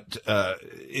 But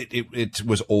it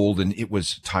was old and it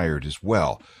was tired as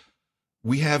well.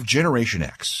 We have Generation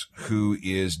X, who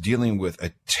is dealing with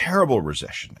a terrible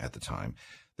recession at the time.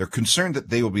 They're concerned that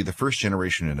they will be the first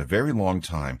generation in a very long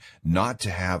time not to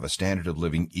have a standard of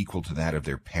living equal to that of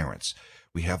their parents.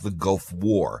 We have the Gulf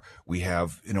War. We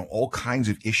have, all kinds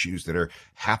of issues that are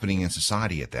happening in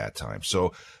society at that time.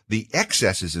 So the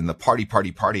excesses in the party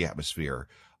atmosphere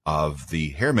of the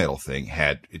hair metal thing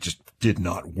it just did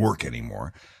not work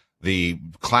anymore. The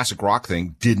classic rock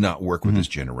thing did not work with this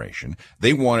generation.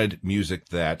 They wanted music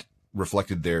that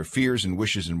reflected their fears and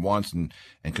wishes and wants and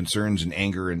concerns and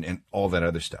anger and all that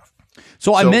other stuff.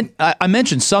 So I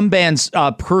mentioned some bands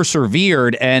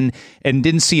persevered and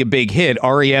didn't see a big hit.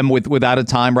 REM with Out of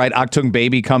Time, right? Achtung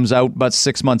Baby comes out about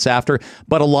 6 months after.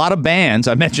 But a lot of bands,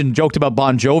 joked about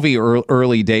Bon Jovi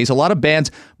early days. A lot of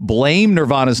bands blame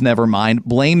Nirvana's Nevermind,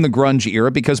 blame the grunge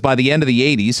era, because by the end of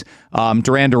the 80s,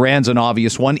 Duran Duran's an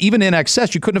obvious one. Even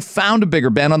INXS, you couldn't have found a bigger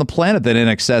band on the planet than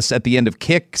INXS at the end of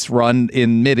Kick's run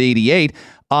in mid-'88.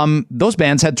 Those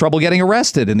bands had trouble getting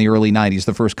arrested in the early 90s,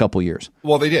 the first couple years.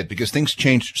 Well, they did, because things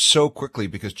changed so quickly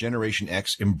because Generation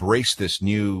X embraced this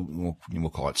new, we'll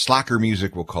call it slacker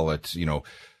music. We'll call it,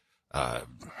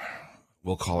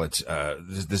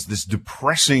 this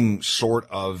depressing sort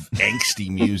of angsty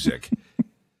music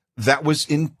that was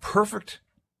in perfect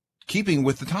keeping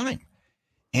with the time.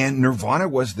 And Nirvana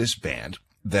was this band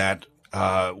that,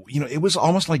 it was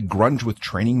almost like grunge with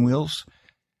training wheels.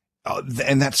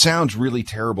 And that sounds really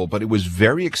terrible, but it was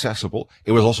very accessible.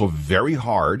 It was also very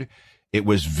hard. It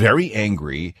was very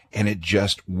angry, and it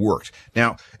just worked.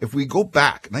 Now, if we go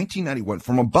back, 1991,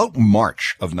 from about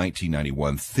March of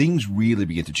 1991, things really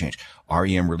begin to change.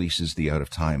 REM releases the Out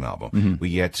of Time album. Mm-hmm. We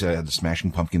get the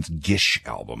Smashing Pumpkins' Gish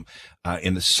album.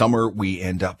 In the summer, we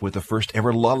end up with the first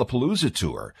ever Lollapalooza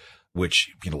tour,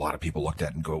 which a lot of people looked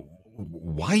at and go,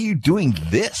 why are you doing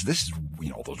this? This is,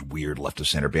 those weird left of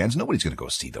center bands. Nobody's going to go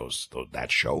see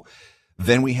that show.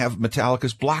 Then we have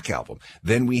Metallica's Black Album.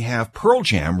 Then we have Pearl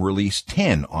Jam release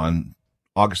 10 on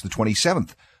August the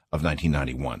 27th of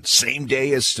 1991. Same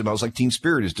day as Smells Like Teen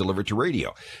Spirit is delivered to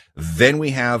radio. Then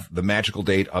we have the magical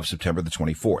date of September the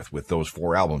 24th with those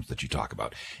 4 albums that you talk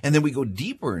about. And then we go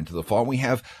deeper into the fall and we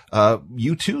have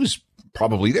U2's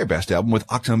probably their best album with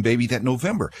Achtung Baby that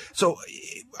November. So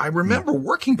I remember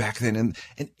working back then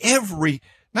and every,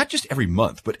 not just every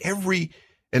month, but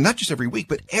not just every week,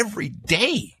 but every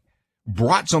day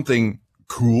brought something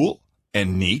cool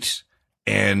and neat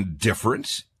and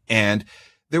different. And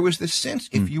there was this sense,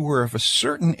 if you were of a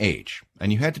certain age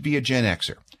and you had to be a Gen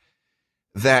Xer,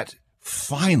 that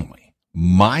finally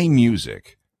my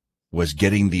music was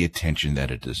getting the attention that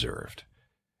it deserved.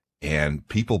 And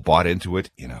people bought into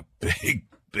it in a big,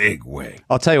 big way.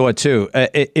 I'll tell you what, too.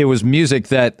 It was music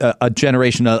that a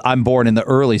generation of, I'm born in the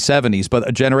early 70s, but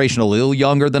a generation a little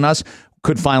younger than us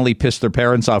could finally piss their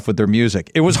parents off with their music.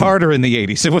 It was harder in the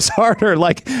 80s. It was harder.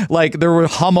 Like there were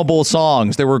hummable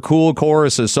songs. There were cool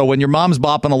choruses. So when your mom's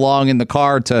bopping along in the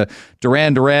car to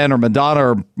Duran Duran or Madonna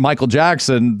or Michael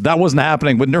Jackson, that wasn't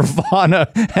happening with Nirvana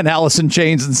and Alice in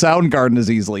Chains and Soundgarden as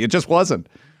easily. It just wasn't.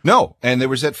 No, and there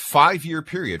was that 5-year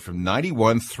period from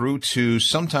 91 through to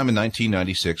sometime in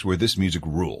 1996 where this music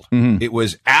ruled. It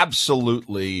was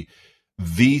absolutely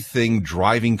the thing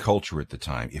driving culture at the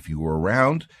time. If you were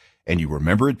around and you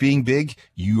remember it being big,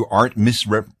 you aren't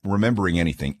misremembering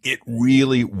anything. It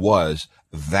really was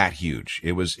that huge.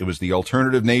 It was the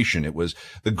alternative nation. It was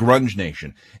the grunge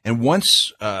nation. And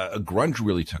once grunge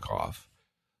really took off,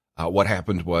 what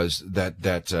happened was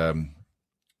that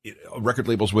record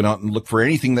labels went out and looked for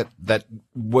anything that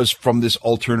was from this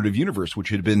alternative universe, which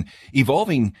had been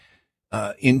evolving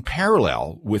in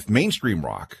parallel with mainstream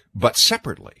rock, but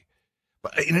separately.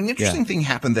 But an interesting thing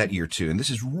happened that year, too, and this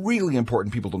is really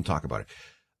important. People don't talk about it.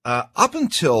 Up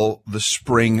until the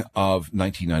spring of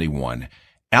 1991,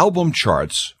 album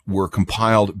charts were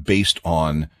compiled based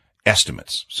on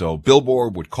estimates. So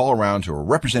Billboard would call around to a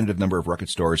representative number of record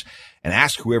stores and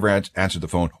ask whoever answered the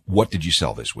phone, what did you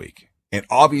sell this week? And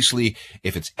obviously,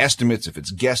 if it's estimates, if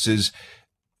it's guesses,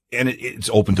 and it's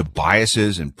open to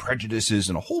biases and prejudices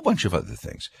and a whole bunch of other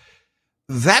things.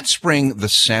 That spring, the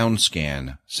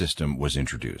SoundScan system was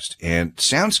introduced, and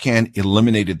SoundScan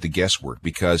eliminated the guesswork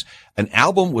because an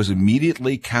album was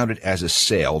immediately counted as a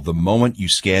sale the moment you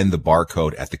scanned the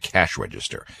barcode at the cash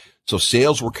register. So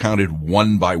sales were counted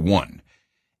one by one.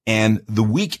 And the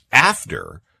week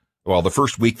after, well, the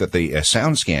first week that the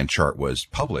SoundScan chart was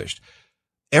published,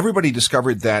 everybody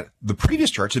discovered that the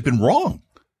previous charts had been wrong.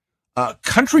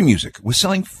 Country music was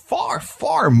selling far,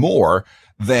 far more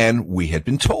than we had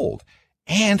been told.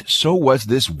 And so was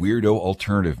this weirdo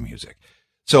alternative music.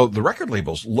 So the record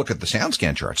labels look at the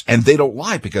SoundScan charts and they don't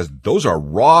lie because those are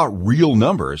raw, real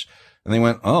numbers. And they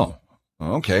went, oh,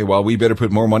 okay, well, we better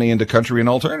put more money into country and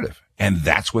alternative. And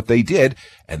that's what they did.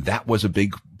 And that was a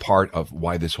big part of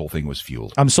why this whole thing was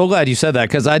fueled. I'm so glad you said that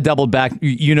because I doubled back.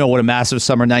 You know what a massive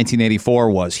summer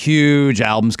 1984 was. Huge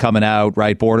albums coming out,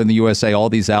 right? Born in the USA, all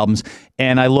these albums.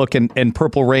 And I look and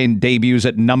Purple Rain debuts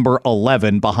at number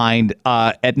 11 behind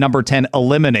at number 10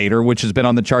 Eliminator, which has been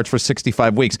on the charts for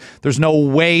 65 weeks. There's no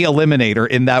way Eliminator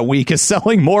in that week is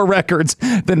selling more records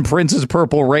than Prince's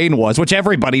Purple Rain was, which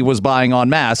everybody was buying en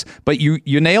masse. But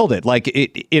you nailed it. Like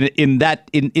in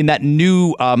that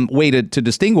new way to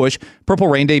distinguish, Purple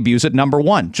Rain debuts at number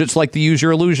 1, just like the Use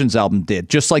Your Illusions album did,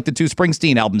 just like the 2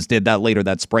 Springsteen albums did that later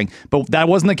that spring. But that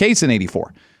wasn't the case in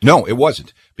 84. No, it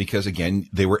wasn't, because again,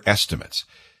 they were estimates.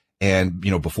 And,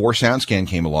 before SoundScan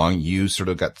came along, you sort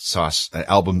of saw an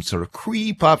album sort of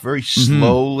creep up very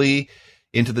slowly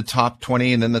into the top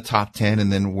 20 and then the top 10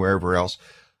 and then wherever else.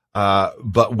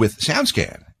 But with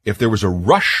SoundScan, if there was a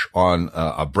rush on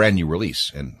a brand new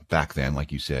release, and back then,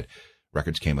 like you said,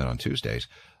 records came out on Tuesdays,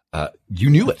 you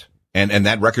knew it. And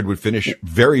that record would finish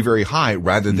very, very high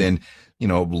rather than,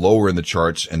 lower in the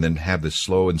charts and then have this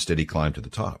slow and steady climb to the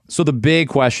top. So the big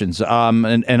questions,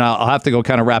 and I'll have to go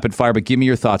kind of rapid fire, but give me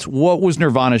your thoughts. What was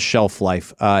Nirvana's shelf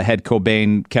life? Had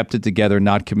Cobain kept it together,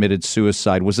 not committed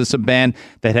suicide? Was this a band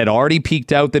that had already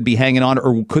peaked out, that'd be hanging on,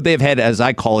 or could they have had, as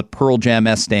I call it, Pearl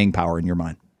Jam-esque staying power in your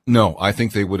mind? No, I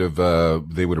think they would have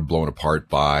blown apart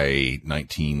by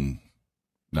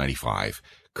 1995.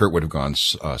 Kurt would have gone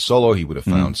solo. He would have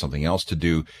found something else to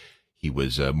do. He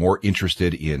was more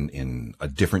interested in a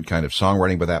different kind of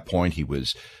songwriting by that point. He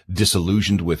was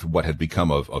disillusioned with what had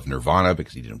become of Nirvana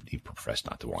because he professed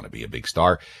not to want to be a big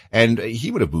star. And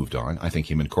he would have moved on. I think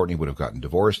him and Courtney would have gotten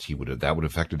divorced. That would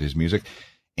have affected his music.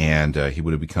 And he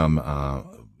would have become, a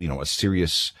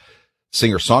serious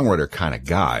singer-songwriter kind of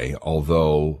guy,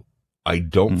 although I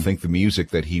don't think the music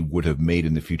that he would have made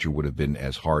in the future would have been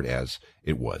as hard as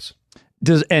it was.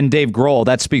 And Dave Grohl,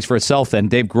 that speaks for itself then.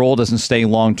 Dave Grohl doesn't stay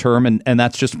long term, and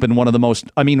that's just been one of the most,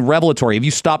 revelatory. If you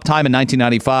stopped time in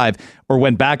 1995 or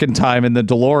went back in time in the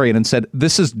DeLorean and said,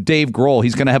 this is Dave Grohl,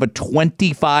 he's going to have a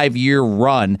 25-year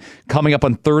run coming up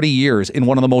on 30 years in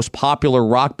one of the most popular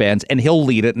rock bands, and he'll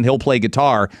lead it and he'll play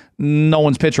guitar. No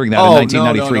one's picturing that in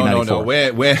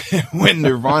 1993, 94. When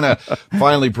Nirvana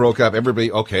finally broke up,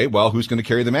 everybody, okay, well, who's going to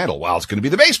carry the mantle? Well, it's going to be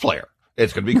the bass player.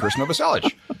 It's going to be Chris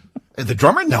Novoselic. The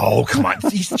drummer? No, come on.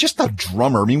 He's just a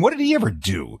drummer. I mean, what did he ever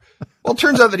do? Well, it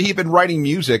turns out that he had been writing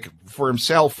music for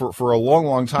himself for a long,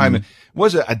 long time.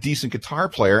 Was a decent guitar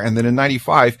player. And then in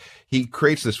 95, he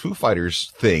creates this Foo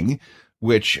Fighters thing,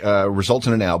 which results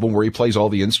in an album where he plays all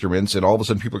the instruments. And all of a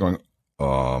sudden people are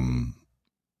going,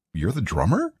 you're the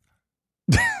drummer?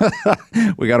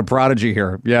 We got a prodigy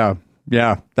here.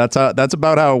 Yeah, that's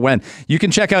about how it went. You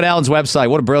can check out Alan's website.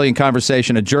 What a brilliant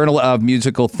conversation. A Journal of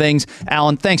Musical Things.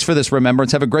 Alan, thanks for this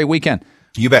remembrance. Have a great weekend.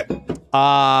 You bet.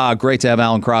 Great to have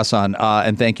Alan Cross on.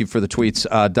 And thank you for the tweets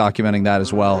documenting that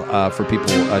as well for people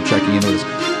checking into this.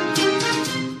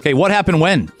 Okay, what happened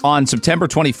when? On September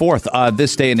 24th,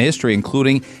 this day in history,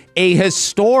 including a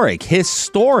historic, I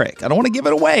don't want to give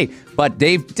it away, but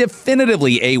Dave,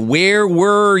 definitively a where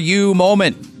were you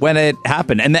moment when it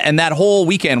happened. And that whole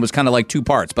weekend was kind of like two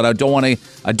parts, but I don't want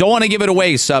to give it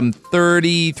away some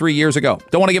 33 years ago.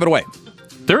 Don't want to give it away.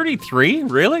 33?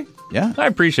 Really? Yeah. I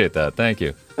appreciate that. Thank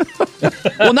you.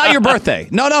 Well, not your birthday.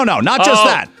 No, not just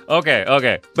that.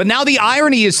 Okay. But now the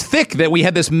irony is thick that we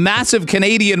had this massive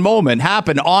Canadian moment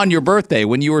happen on your birthday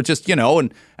when you were just,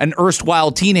 an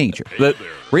erstwhile teenager.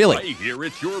 Really? I hear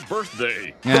it's your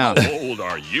birthday. Yeah. How old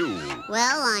are you?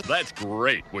 Well, That's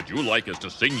great. Would you like us to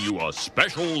sing you a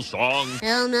special song?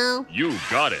 Hell no. You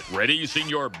got it. Ready,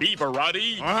 Senor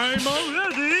Beaverati? I'm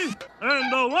ready.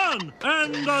 And the one,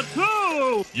 and the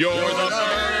two. You're the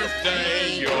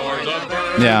birthday. You're the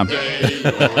birthday. Yeah.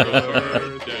 You're the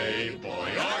birthday, boy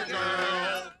or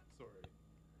girl.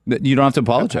 You don't have to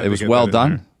apologize. It was well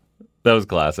done. That was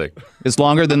classic. It's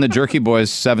longer than the Jerky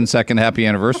Boys 7-second happy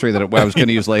anniversary that I was going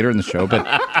to use later in the show. But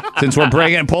since we're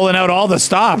pulling out all the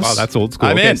stops. Oh, that's old school.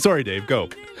 I'm in. Sorry, Dave. Go.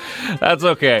 That's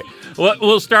okay.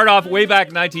 We'll start off way back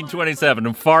in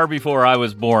 1927, far before I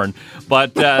was born.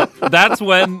 But that's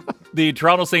when the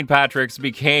Toronto St. Patrick's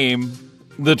became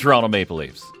the Toronto Maple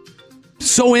Leafs.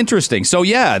 So interesting. So,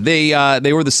 yeah,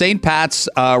 they were the St. Pat's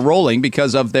rolling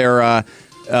because of their...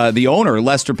 the owner,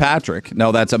 Lester Patrick.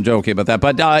 No, I'm joking about that.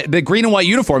 But the green and white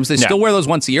uniforms, they still wear those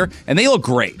once a year, and they look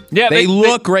great. Yeah, they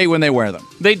look great when they wear them.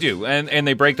 They do, and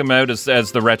they break them out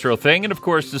as the retro thing, and of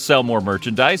course to sell more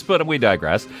merchandise. But we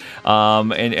digress.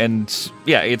 And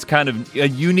it's kind of a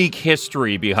unique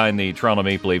history behind the Toronto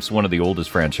Maple Leafs, one of the oldest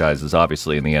franchises,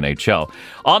 obviously in the NHL.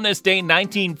 On this day,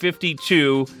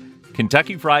 1952,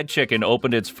 Kentucky Fried Chicken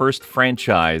opened its first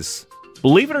franchise.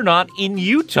 Believe it or not, in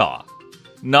Utah.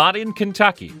 Not in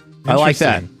Kentucky. I like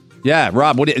that. Yeah,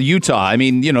 Rob, Utah. I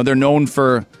mean, they're known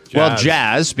for,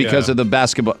 jazz because of the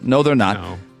basketball. No, they're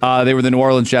not. No. They were the New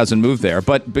Orleans Jazz and moved there.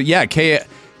 But yeah,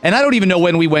 and I don't even know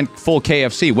when we went full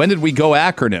KFC. When did we go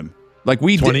acronym? Like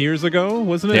 20 years ago,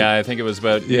 wasn't it? Yeah, I think it was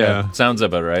about, sounds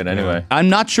about right anyway. I'm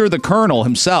not sure the Colonel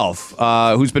himself,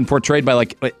 who's been portrayed by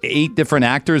like 8 different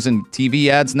actors in TV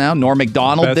ads now. Norm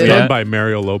Macdonald That's did done it. by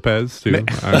Mario Lopez, too,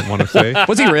 I want to say.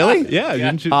 Was he really? Yeah.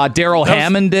 Didn't you? Daryl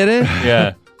Hammond did it.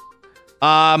 Yeah.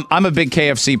 I'm a big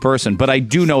KFC person, but I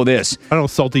do know this. I don't know,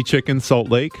 salty chicken, Salt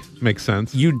Lake. Makes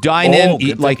sense. You dine in,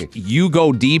 you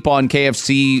go deep on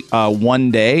KFC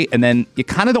one day, and then you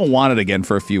kind of don't want it again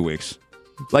for a few weeks.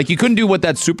 Like, you couldn't do what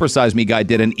that Super Size Me guy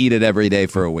did and eat it every day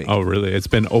for a week. Oh, really? It's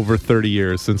been over 30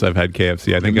 years since I've had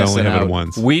KFC. I think I only have it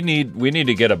once. We need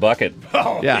to get a bucket.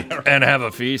 Yeah. And have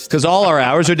a feast. Because all our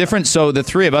hours are different. So the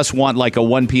three of us want like a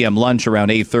 1 p.m. lunch around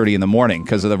 8:30 in the morning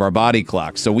because of our body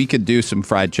clock. So we could do some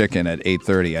fried chicken at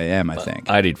 8:30 a.m., I think.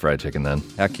 I'd eat fried chicken then.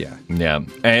 Heck yeah. Yeah.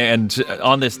 And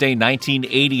on this day,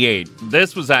 1988,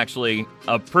 this was actually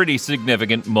a pretty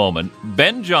significant moment.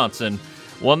 Ben Johnson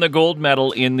won the gold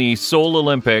medal in the Seoul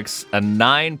Olympics, a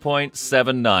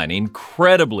 9.79.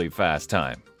 Incredibly fast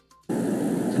time.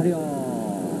 And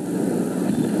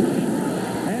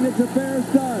it's a fair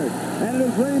start. And it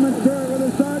is Raymond Stewart with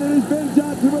a start. And it's Ben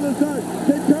Johnson with a start.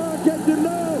 Can Carl catch him?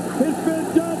 No. It's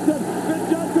Ben Johnson.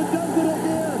 Ben Johnson does it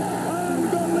again.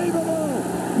 Unbelievable.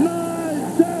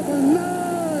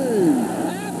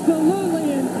 9.79.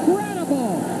 Absolutely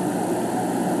incredible.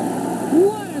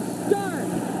 What a start.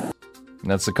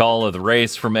 That's the call of the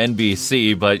race from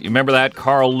NBC. But you remember that?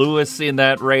 Carl Lewis in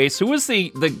that race. Who was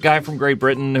the guy from Great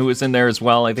Britain who was in there as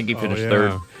well? I think he finished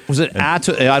third. Was it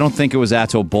Atto? I don't think it was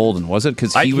Atto Bolden, was it?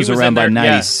 Because he was in around by there,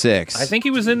 yeah. 96. I think he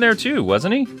was in there too,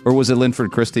 wasn't he? Or was it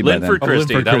Linford Christie by then? Linford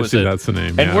Christie, Linford that was Christie, it. that's the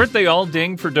name. And yeah. weren't they all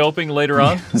dinged for doping later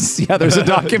on? Yeah, there's a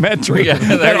documentary. Yeah,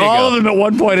 there that you all go. of them at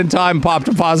one point in time popped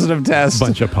a positive test.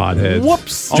 Bunch of potheads.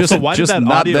 Whoops. Also, Just- why just did that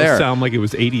not audio there. sound like it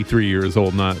was 83 years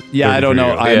old, not Yeah, I don't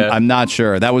 33 know. years old? I'm not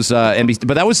sure. That was NBC,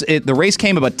 but that was it. The race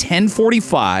came about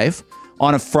 10:45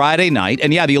 on a Friday night,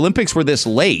 and yeah, the Olympics were this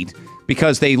late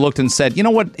because they looked and said, you know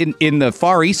what, in the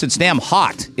Far East, it's damn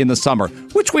hot in the summer,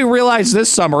 which we realized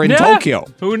this summer in Yeah, Tokyo.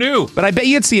 Who knew? But I bet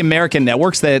you it's the American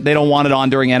networks that they don't want it on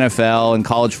during NFL and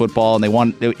college football, and they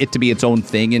want it to be its own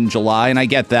thing in July, and I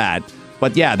get that.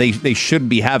 But yeah, they should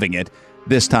be having it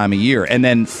this time of year. And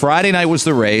then Friday night was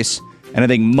the race, and I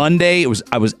think Monday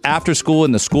I was after school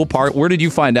in the school park. Where did you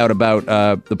find out about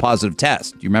the positive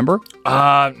test? Do you remember?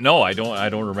 No, I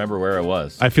don't remember where I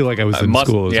was. I feel like I was in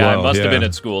school as well. I must have been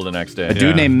at school the next day. A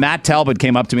dude named Matt Talbot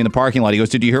came up to me in the parking lot. He goes,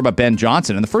 "Did you hear about Ben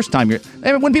Johnson?" And the first time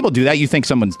when people do that, you think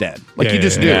someone's dead. Like Yeah, you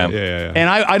just do. yeah. And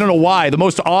I don't know why. The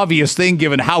most obvious thing,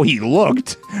 given how he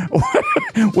looked,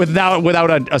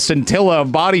 without a scintilla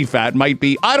of body fat, might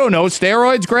be, I don't know,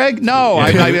 steroids, Greg? No,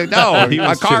 no, He a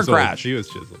was car chiseled. crash. He was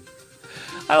chiseled.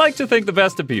 I like to think the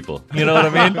best of people. You know what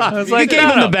I mean? I was You like, gave no,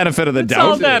 him no. the benefit of the It's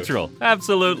all doubt. natural.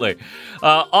 Absolutely.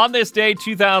 On this day,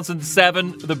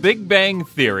 2007, The Big Bang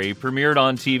Theory premiered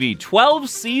on TV. 12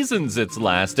 seasons it's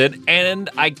lasted, and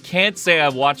I can't say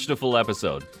I've watched a full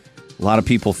episode. A lot of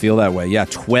people feel that way. Yeah,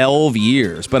 12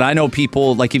 years. But I know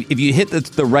people, like, if you hit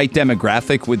the right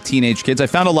demographic with teenage kids, I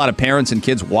found a lot of parents and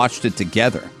kids watched it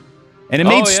together. And it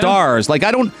made stars. Like,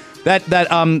 I don't... That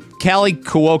Callie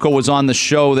Cuoco was on the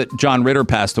show that John Ritter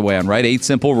passed away on, right? 8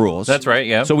 Simple Rules. That's right,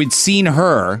 yeah. So we'd seen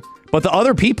her, but the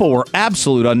other people were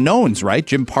absolute unknowns, right?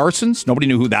 Jim Parsons, nobody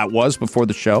knew who that was before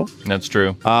the show. That's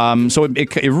true. So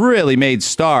it really made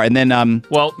star. And then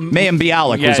Mayim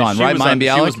Bialik was on, right? Mayim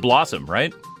Bialik? She was Blossom,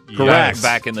 right? Correct.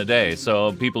 Back in the day,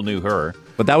 so people knew her.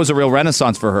 But that was a real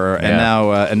renaissance for her,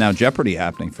 and now Jeopardy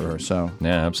happening for her. So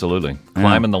yeah, absolutely,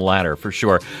 climbing the ladder for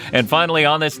sure. And finally,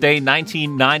 on this day,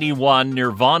 1991,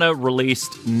 Nirvana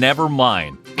released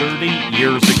Nevermind, 30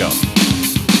 years ago.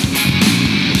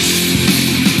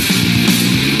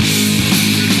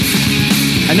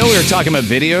 I know we were talking about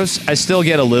videos. I still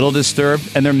get a little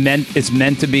disturbed, and it's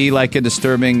meant to be like a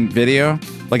disturbing video.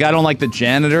 Like, I don't like the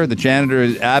janitor. The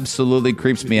janitor absolutely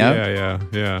creeps me out.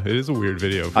 Yeah. It is a weird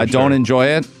video. I don't enjoy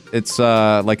it. It's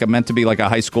meant to be like a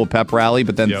high school pep rally,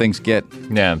 but then things get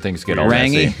all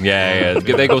rangy. messy. Yeah.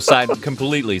 They go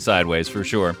completely sideways for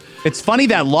sure. It's funny,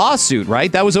 that lawsuit, right?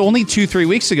 That was only 2-3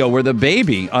 weeks ago, where the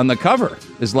baby on the cover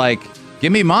is like,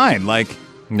 "Give me mine." Like,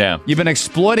 you've been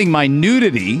exploiting my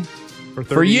nudity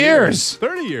for years.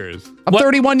 30 years. I'm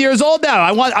 31 years old now.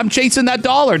 I'm chasing that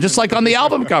dollar, just like on the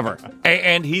album cover.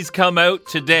 And he's come out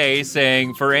today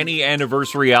saying, for any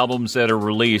anniversary albums that are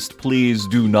released, please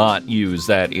do not use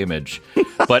that image.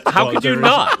 But how could you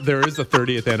not? There is a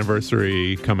 30th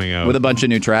anniversary coming out with a bunch of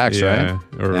new tracks, right?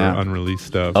 Or unreleased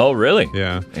stuff. Oh, really?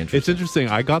 Yeah. It's interesting.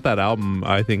 I got that album,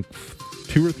 I think,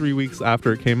 2 or 3 weeks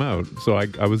after it came out. So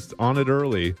I was on it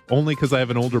early, only because I have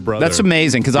an older brother. That's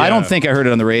amazing, because I don't think I heard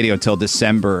it on the radio until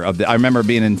December I remember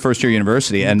being in first year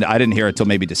university, and I didn't hear it till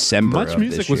maybe December. Much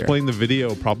Music was playing the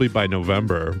video probably by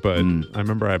November, but I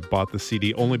remember I bought the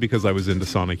CD only because I was into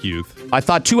Sonic Youth. I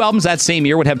thought 2 albums that same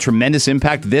year would have tremendous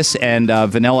impact. This and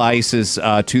Vanilla Ice's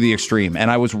To the Extreme,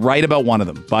 and I was right about one of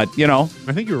them. But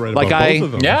I think you were right about both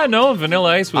of them. Yeah, no, Vanilla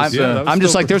Ice was. I'm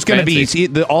just like, there's going to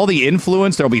be all the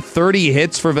influence. There'll be 30 hits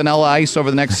for Vanilla Ice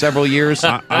over the next several years.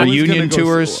 Reunion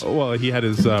tours. Well, he had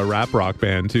his rap rock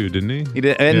band too, didn't he? He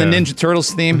did, and the Ninja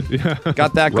Turtles theme.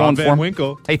 Got that going for him.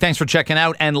 Winkle. Hey, thanks for checking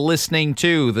out and listening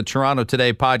to the Toronto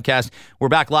Today podcast. We're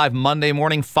back live Monday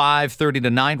morning, 5:30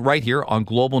 to 9, right here on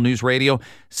Global News Radio,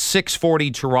 640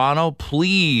 Toronto.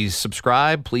 Please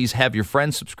subscribe. Please have your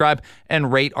friends subscribe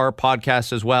and rate our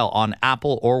podcast as well on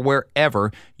Apple or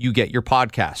wherever you get your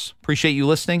podcasts. Appreciate you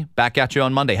listening. Back at you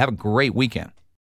on Monday. Have a great weekend.